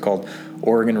racetrack was called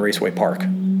Oregon Raceway Park,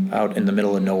 out in the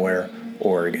middle of nowhere,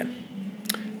 Oregon.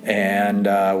 And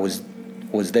was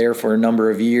there for a number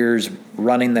of years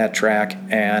running that track,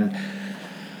 and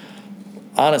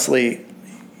honestly,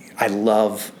 I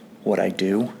love what I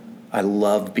do. I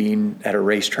love being at a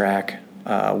racetrack.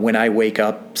 When I wake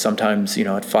up, sometimes,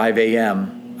 at 5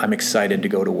 a.m., I'm excited to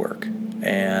go to work.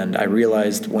 And I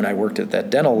realized when I worked at that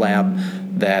dental lab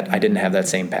that I didn't have that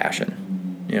same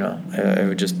passion. I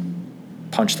would just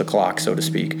punch the clock, so to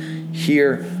speak.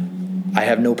 Here, I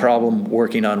have no problem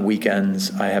working on weekends.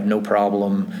 I have no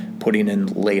problem putting in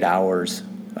late hours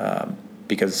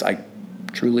because I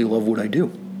truly love what I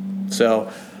do.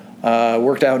 So,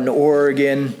 worked out in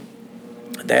Oregon.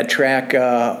 That track,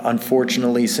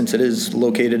 unfortunately, since it is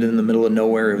located in the middle of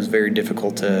nowhere, it was very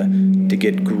difficult to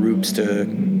get groups to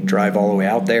drive all the way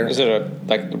out there. Is it a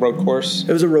road course?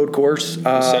 It was a road course.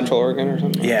 Central Oregon or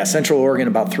something? Yeah, Central Oregon,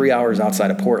 about 3 hours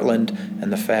outside of Portland,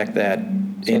 and the fact that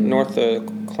north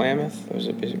of Klamath? Or is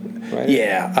it right?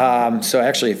 Yeah. So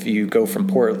actually, if you go from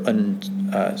Portland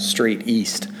straight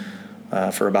east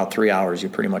for about 3 hours, you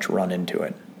pretty much run into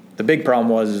it. The big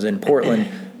problem is in Portland.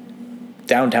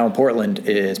 Downtown Portland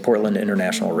is Portland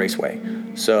International Raceway.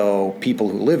 So people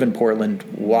who live in Portland,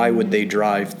 why would they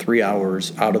drive 3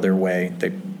 hours out of their way?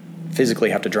 They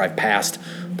physically have to drive past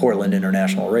Portland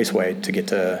International Raceway to get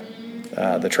to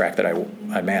the track that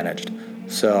I managed.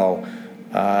 So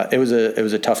it was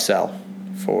a tough sell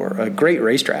for a great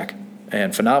racetrack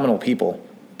and phenomenal people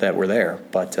that were there.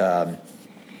 But,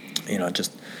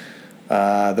 just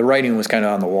the writing was kind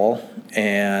of on the wall.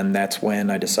 And that's when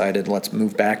I decided, let's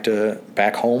move back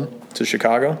home to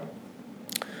Chicago.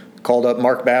 Called up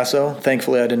Mark Basso.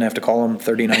 Thankfully, I didn't have to call him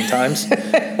 39 times.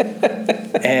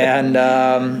 And,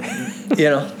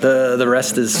 the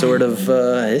rest is sort of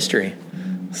history.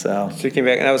 So you came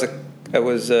back, and that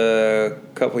was a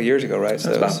couple of years ago, right?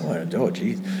 That's about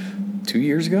 2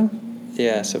 years ago?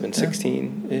 Yeah, so it's been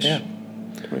 16-ish. Yeah.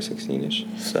 2016-ish.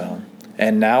 So,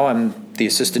 and now I'm the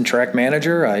assistant track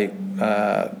manager. I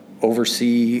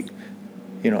oversee,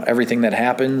 everything that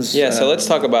happens. Yeah, so let's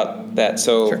talk about that.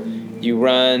 So sure. You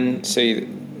run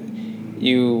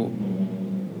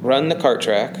the kart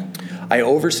track. I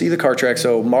oversee the kart track.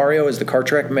 So Mario is the kart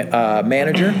track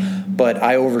manager, but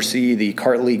I oversee the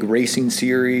Kart League Racing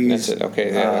Series. That's it.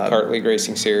 Okay, the Kart League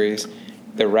Racing Series,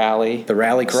 the Rally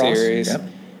Cross Series, yep.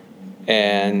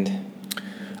 And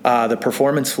the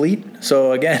Performance Fleet.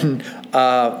 So again,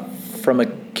 from a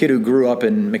kid who grew up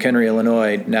in McHenry,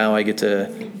 Illinois, now I get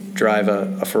to drive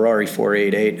a Ferrari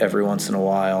 488 every once in a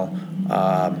while.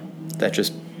 That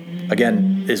just,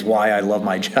 again, is why I love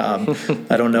my job.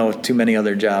 I don't know too many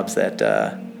other jobs that,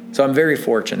 so I'm very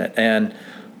fortunate. And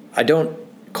I don't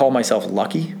call myself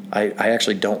lucky. I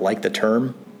actually don't like the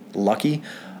term lucky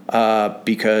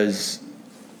because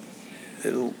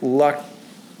luck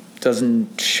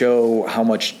doesn't show how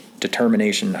much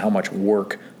determination, how much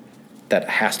work that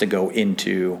has to go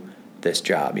into this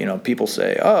job. People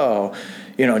say, oh,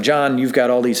 John, you've got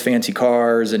all these fancy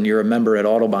cars and you're a member at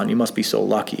Autobahn. You must be so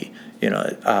lucky.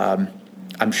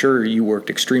 I'm sure you worked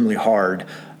extremely hard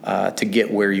to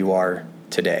get where you are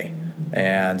today.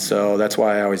 And so that's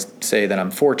why I always say that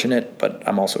I'm fortunate, but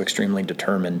I'm also extremely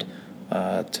determined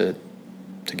to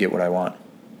get what I want.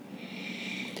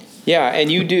 Yeah,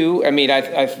 and you do. I mean,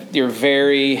 you're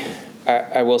very,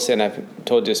 I will say, and I've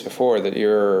told you this before, that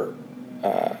you're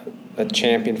a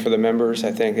champion for the members.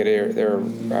 I think that they're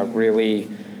really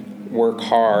work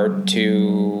hard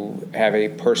to have a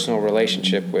personal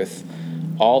relationship with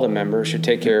all the members. You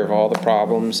take care of all the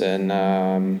problems, and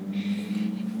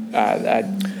I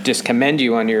just commend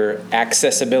you on your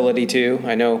accessibility too.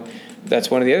 I know that's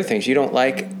one of the other things. You don't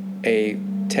like a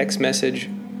text message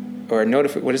or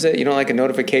what is it? You don't like a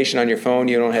notification on your phone.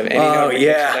 You don't have any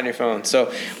notifications on your phone.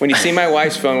 So when you see my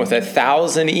wife's phone with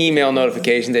 1,000 email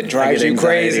notifications, it drives you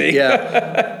crazy.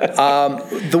 Yeah.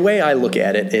 The way I look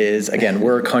at it is, again,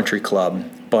 we're a country club,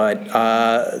 but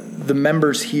the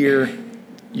members here,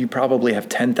 you probably have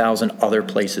 10,000 other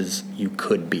places you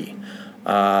could be.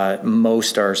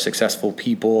 Most are successful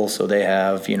people, so they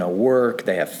have work,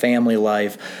 they have family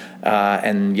life,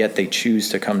 and yet they choose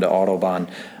to come to Autobahn.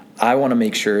 I want to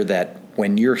make sure that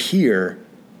when you're here,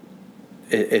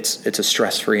 it's a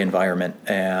stress-free environment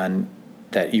and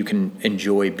that you can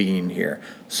enjoy being here.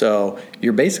 So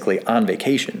you're basically on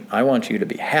vacation. I want you to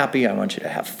be happy. I want you to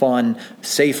have fun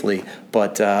safely.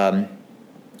 But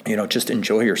just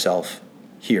enjoy yourself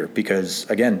here, because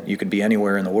again, you could be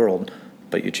anywhere in the world,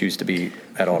 but you choose to be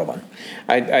at Audubon.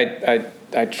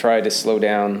 I try to slow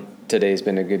down. Today's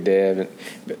been a good day,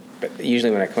 but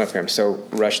usually when I come up here, I'm so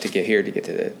rushed to get here to get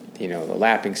to the the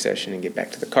lapping session and get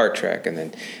back to the kart track and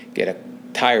then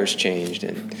get tires changed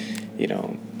and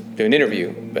do an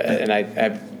interview. And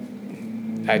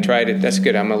I tried it. That's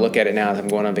good. I'm gonna look at it now as I'm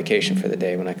going on vacation for the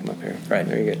day when I come up here. Right.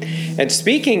 Very good. And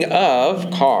speaking of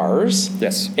cars,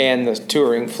 yes, and the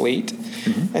touring fleet,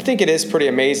 I think it is pretty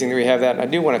amazing that we have that. And I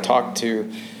do want to talk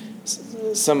to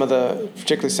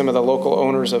particularly some of the local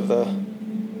owners of the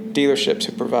dealerships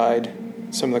who provide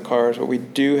some of the cars. But we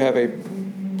do have a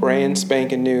brand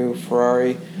spanking new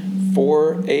Ferrari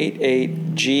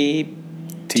 488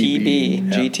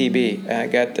 GTB. I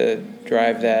got to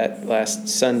drive that last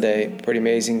Sunday. Pretty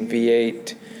amazing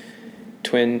V8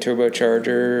 twin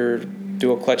turbocharger,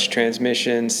 dual clutch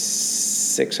transmission,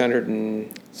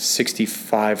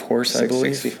 665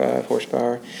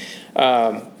 horsepower.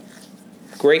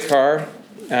 Great car.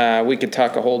 We could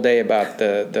talk a whole day about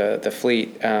the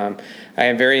fleet. I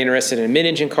am very interested in a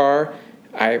mid-engine car.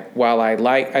 I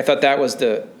thought that was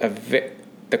the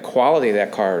quality of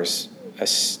that car is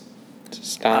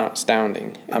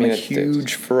astounding. I'm a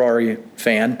huge Ferrari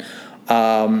fan.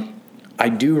 I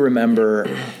do remember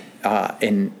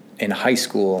in high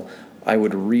school, I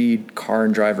would read Car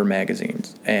and Driver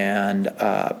magazines, and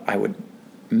I would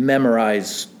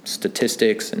memorize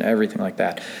statistics and everything like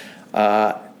that.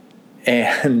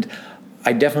 And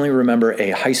I definitely remember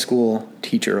a high school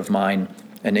teacher of mine,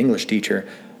 an English teacher,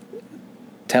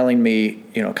 telling me,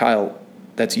 Kyle,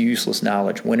 that's useless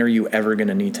knowledge. When are you ever going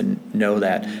to need to know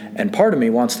that? And part of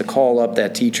me wants to call up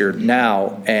that teacher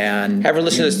now and have her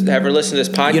listen to this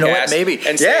podcast. You know what? Maybe.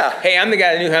 And say, hey, I'm the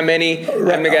guy that knew how many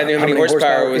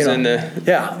horsepower was in the.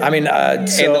 Yeah, I mean, and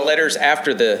the letters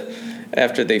after the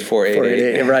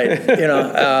 488.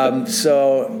 Right.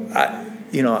 So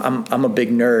I'm a big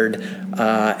nerd,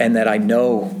 and that I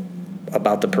know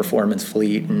about the performance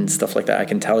fleet and stuff like that. I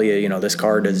can tell you, this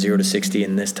car does 0 to 60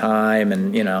 in this time,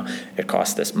 and it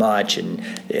costs this much, and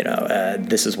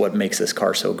this is what makes this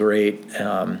car so great.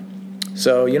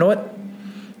 So you know what?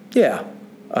 Yeah,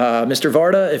 Mr.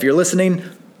 Varda, if you're listening,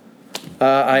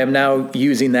 I am now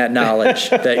using that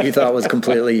knowledge that you thought was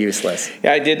completely useless.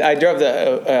 Yeah, I did. I drove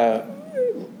the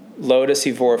Lotus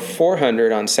Evora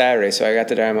 400 on Saturday, so I got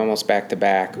to drive almost back to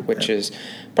back, which is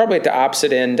probably at the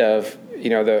opposite end of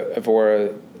the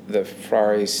Evora, the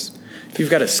Ferraris.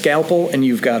 You've got a scalpel and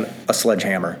you've got a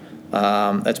sledgehammer.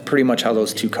 That's pretty much how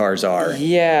those two cars are.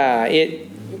 Yeah,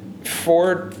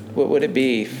 what would it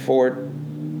be? 4 or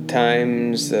 5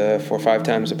 times the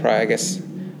price, I guess.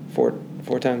 4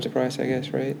 times the price, I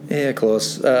guess, right? Yeah,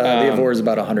 close. The Evora is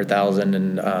about 100,000,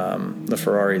 and the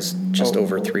Ferrari's just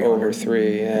over 300. Over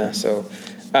 3, yeah. So,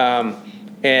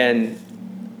 and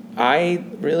I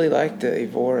really liked the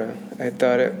Evora. I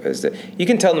thought it was you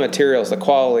can tell the materials, the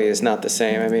quality is not the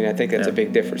same. I mean, I think that's a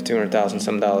big difference.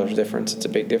 $200,000 difference. It's a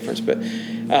big difference. But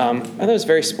I thought it was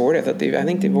very sporty. I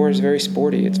think the Evora is very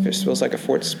sporty. It feels like a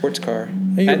sports car.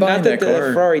 You're not that the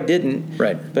car. Ferrari didn't.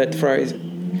 Right. But Ferrari's.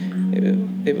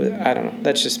 It was, I don't know.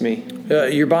 That's just me.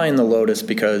 You're buying the Lotus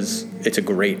because it's a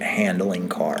great handling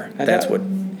car. That's what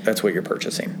you're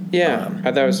purchasing. Yeah,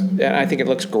 I think it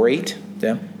looks great.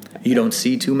 Yeah, you don't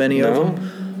see too many of them.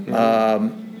 No.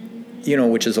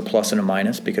 Which is a plus and a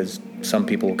minus, because some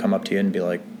people will come up to you and be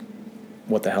like,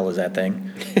 "What the hell is that thing?"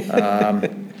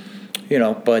 But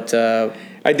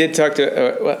I did talk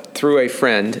to through a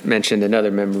friend. Another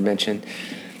member mentioned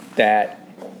that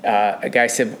a guy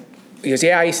said. He goes,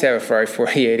 yeah, I used to have a Ferrari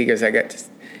 488. He goes, I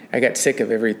got sick of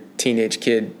every teenage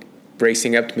kid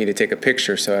racing up to me to take a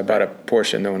picture, so I bought a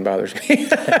Porsche. No one bothers me.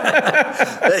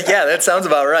 Yeah, that sounds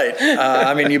about right.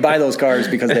 I mean, you buy those cars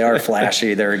because they are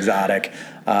flashy, they're exotic,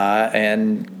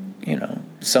 and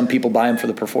some people buy them for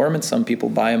the performance, some people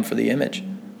buy them for the image.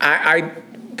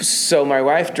 So my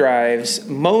wife drives,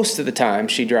 most of the time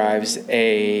she drives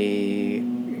a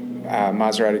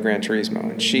Maserati Gran Turismo,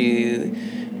 and she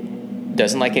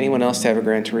doesn't like anyone else to have a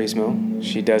Gran Turismo.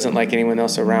 She doesn't like anyone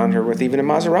else around her with even a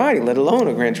Maserati, let alone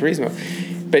a Gran Turismo.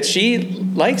 But she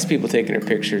likes people taking her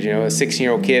pictures. A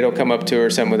 16-year-old kid will come up to her,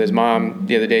 something with his mom.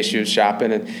 The other day she was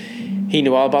shopping, and he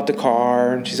knew all about the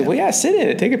car. And she said, well, yeah, sit in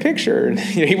it, take a picture. And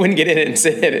he wouldn't get in it and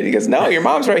sit in it. He goes, no, your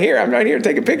mom's right here. I'm right here to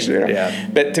take a picture. Yeah.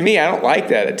 But to me, I don't like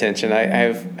that attention.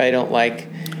 I don't like,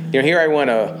 here I want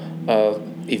a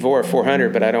Evora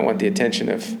 400, but I don't want the attention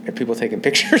of people taking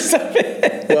pictures of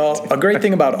it. Well, a great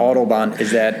thing about Autobahn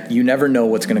is that you never know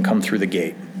what's going to come through the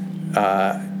gate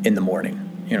in the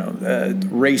morning.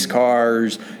 race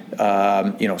cars,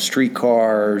 street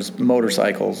cars,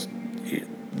 motorcycles.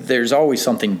 There's always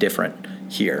something different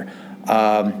here.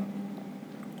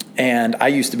 And I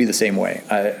used to be the same way.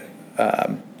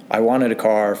 I wanted a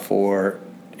car for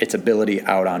its ability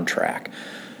out on track.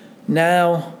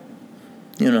 Now,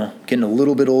 getting a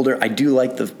little bit older, I do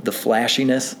like the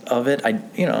flashiness of it.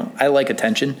 I like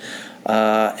attention.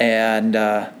 And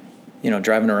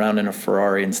driving around in a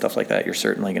Ferrari and stuff like that, you're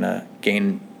certainly going to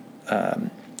gain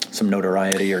some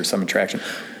notoriety or some attraction.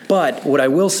 But what I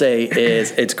will say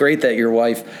is it's great that your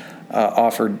wife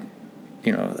offered,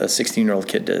 a 16-year-old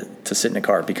kid to sit in a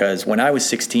car, because when I was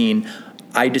 16,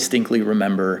 I distinctly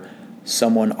remember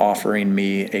someone offering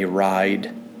me a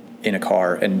ride in a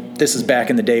car. And this is back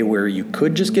in the day where you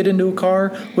could just get into a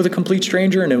car with a complete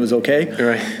stranger and it was okay.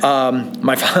 Right.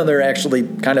 My father actually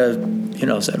kind of,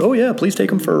 said, "Oh yeah, please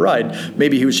take him for a ride."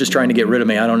 Maybe he was just trying to get rid of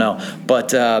me. I don't know.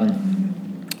 But,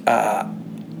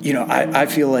 I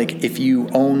feel like if you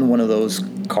own one of those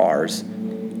cars,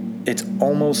 it's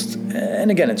almost, and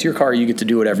again, it's your car, you get to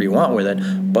do whatever you want with it,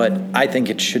 but I think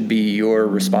it should be your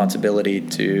responsibility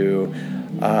to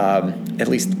at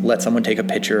least let someone take a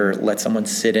picture, let someone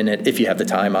sit in it, if you have the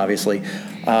time, obviously,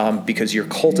 because you're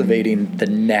cultivating the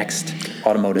next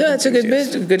automotive enthusiast.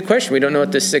 That's a good question. We don't know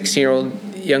what this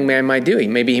 16-year-old young man might do.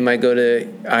 Maybe he might go to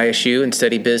ISU and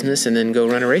study business and then go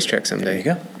run a racetrack someday.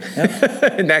 There you go.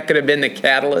 Yeah. And that could have been the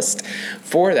catalyst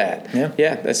for that.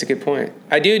 Yeah, that's a good point.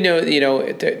 I do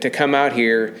know, to come out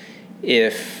here,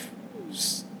 if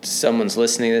someone's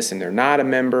listening to this and they're not a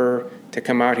member, to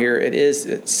come out here,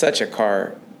 it's such a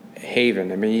car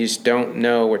haven. I mean, you just don't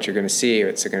know what you're going to see.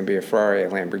 It's going to be a Ferrari, a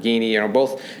Lamborghini.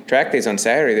 Both track days on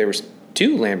Saturday, there was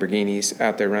 2 Lamborghinis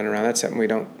out there running around. That's something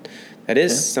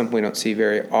we don't see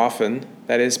very often.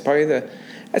 That is probably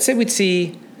that's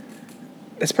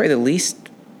probably the least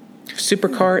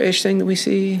supercar-ish thing that we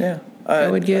see. Yeah. I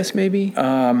would guess maybe.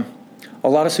 A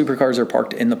lot of supercars are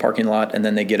parked in the parking lot, and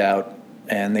then they get out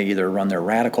and they either run their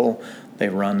Radical, they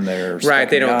run their right.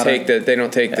 They don't take the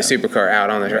supercar out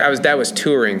on the track. That was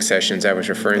touring sessions I was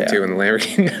referring to in the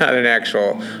Lamborghini, not an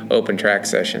actual open track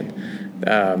session.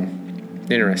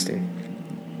 Interesting.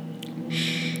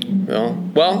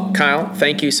 Well, Kyle,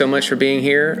 thank you so much for being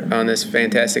here on this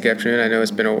fantastic afternoon. I know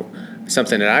it's been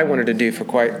something that I wanted to do for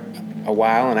quite a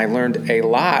while, and I learned a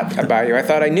lot about you. I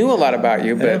thought I knew a lot about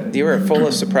you, but you were full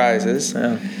of surprises.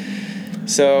 Yeah.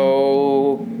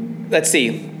 So let's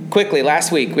see. Quickly,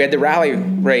 last week we had the rally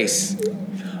race.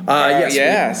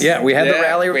 Yes. We had the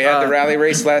rally. We had the rally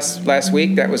race last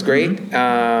week. That was great.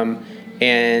 Mm-hmm.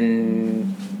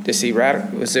 And to see,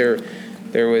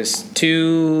 there was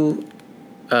 2.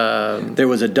 There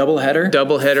was a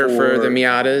doubleheader for the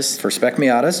Miatas, for Spec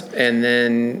Miatas, and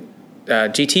then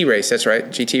GT race. That's right,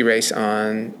 GT race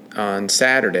on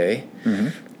Saturday,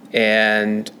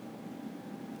 and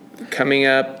coming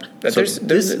up.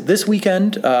 This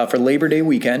weekend for Labor Day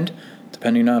weekend,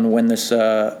 depending on when this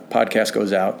podcast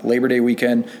goes out. Labor Day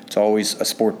weekend, it's always a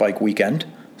sport bike weekend.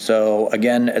 So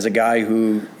again, as a guy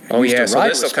who so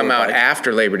this will come out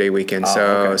after Labor Day weekend.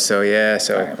 Okay. So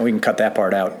we can cut that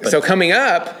part out. So coming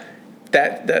up,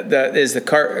 that is the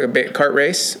kart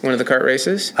race, one of the kart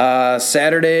races.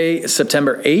 Saturday,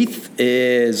 September 8th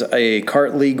is a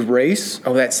kart league race.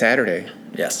 Oh, that's Saturday.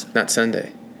 Yes, not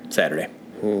Sunday. Saturday.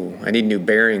 Ooh, I need new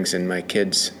bearings in my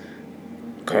kid's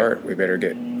kart. We better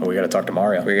get. Oh, we got to talk to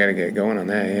Mario. We got to get going on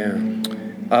that.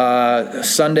 Yeah.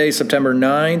 Sunday, September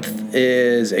 9th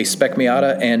is a Spec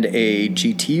Miata and a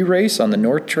GT race on the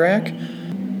North Track.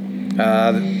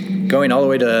 Going all the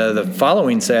way to the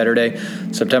following Saturday,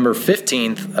 September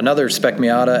 15th, another Spec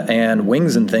Miata and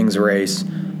Wings and Things race.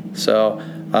 So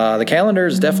the calendar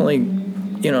is definitely,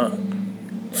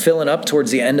 filling up towards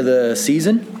the end of the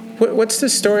season. What's the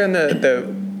story on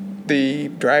the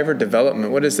driver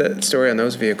development? What is that story on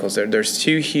those vehicles? There's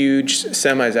 2 huge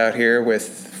semis out here with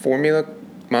Formula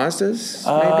Mazdas,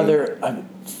 maybe? They're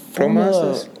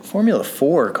Formula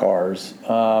 4 cars.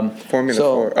 Formula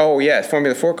 4. Oh, yeah,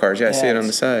 Formula 4 cars. Yeah, I see it on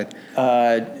the side.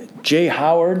 Jay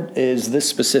Howard is this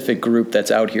specific group that's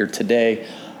out here today.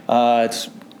 It's,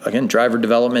 again, driver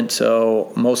development.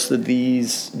 So most of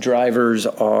these drivers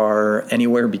are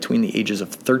anywhere between the ages of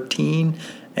 13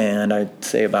 and I'd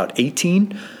say about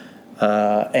 18.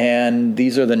 And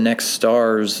these are the next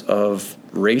stars of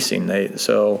racing.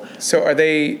 So are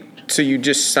they... So you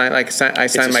just sign I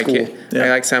sign my kid.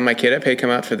 Yeah. I sign my kid up. Hey, come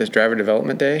out for this driver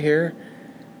development day here.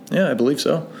 Yeah, I believe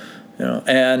so.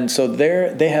 And so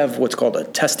they have what's called a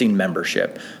testing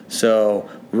membership. So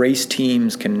race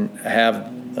teams can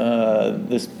have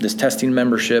this testing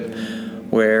membership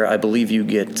where I believe you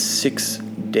get 6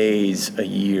 days a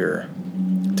year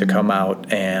to come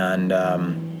out and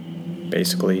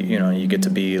basically, you get to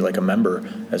be like a member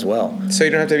as well. So you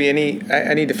don't have to be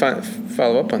I need to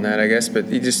follow up on that, I guess, but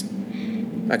you just,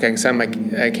 like I can sign my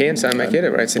kid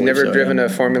up, right? So never driven a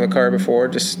Formula car before,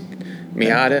 just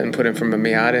Miata, and put him from a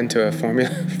Miata into a Formula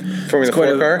 4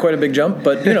 car. Quite a big jump,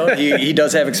 but he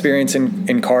does have experience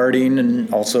in karting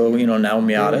and also now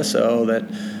Miata, so that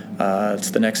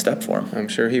it's the next step for him. I'm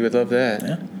sure he would love that.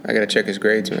 Yeah. I got to check his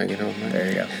grades when I get home. Right? There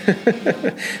you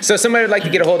go. So somebody would like to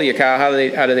get a hold of you, Kyle. How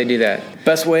do they do that?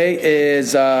 Best way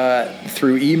is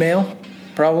through email,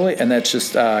 probably, and that's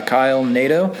just Kyle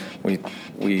Nadeau. We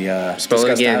spell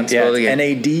it again. Spell it again.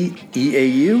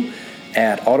 Nadeau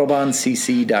at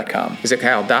autobahncc.com. Is it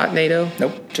Kyle.Nadeau?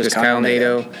 Nope, just Kyle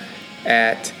Nadeau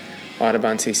at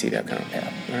autobahncc.com.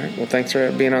 Yeah. All right. Well, thanks for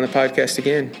being on the podcast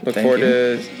again. Look forward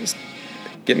to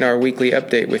getting our weekly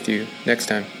update with you next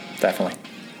time. Definitely.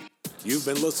 You've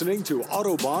been listening to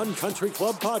Autobahn Country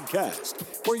Club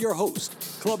Podcast, where your host,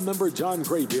 club member John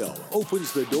Graybill,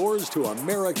 opens the doors to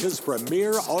America's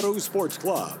premier auto sports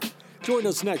club. Join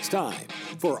us next time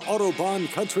for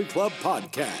Autobahn Country Club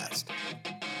Podcast.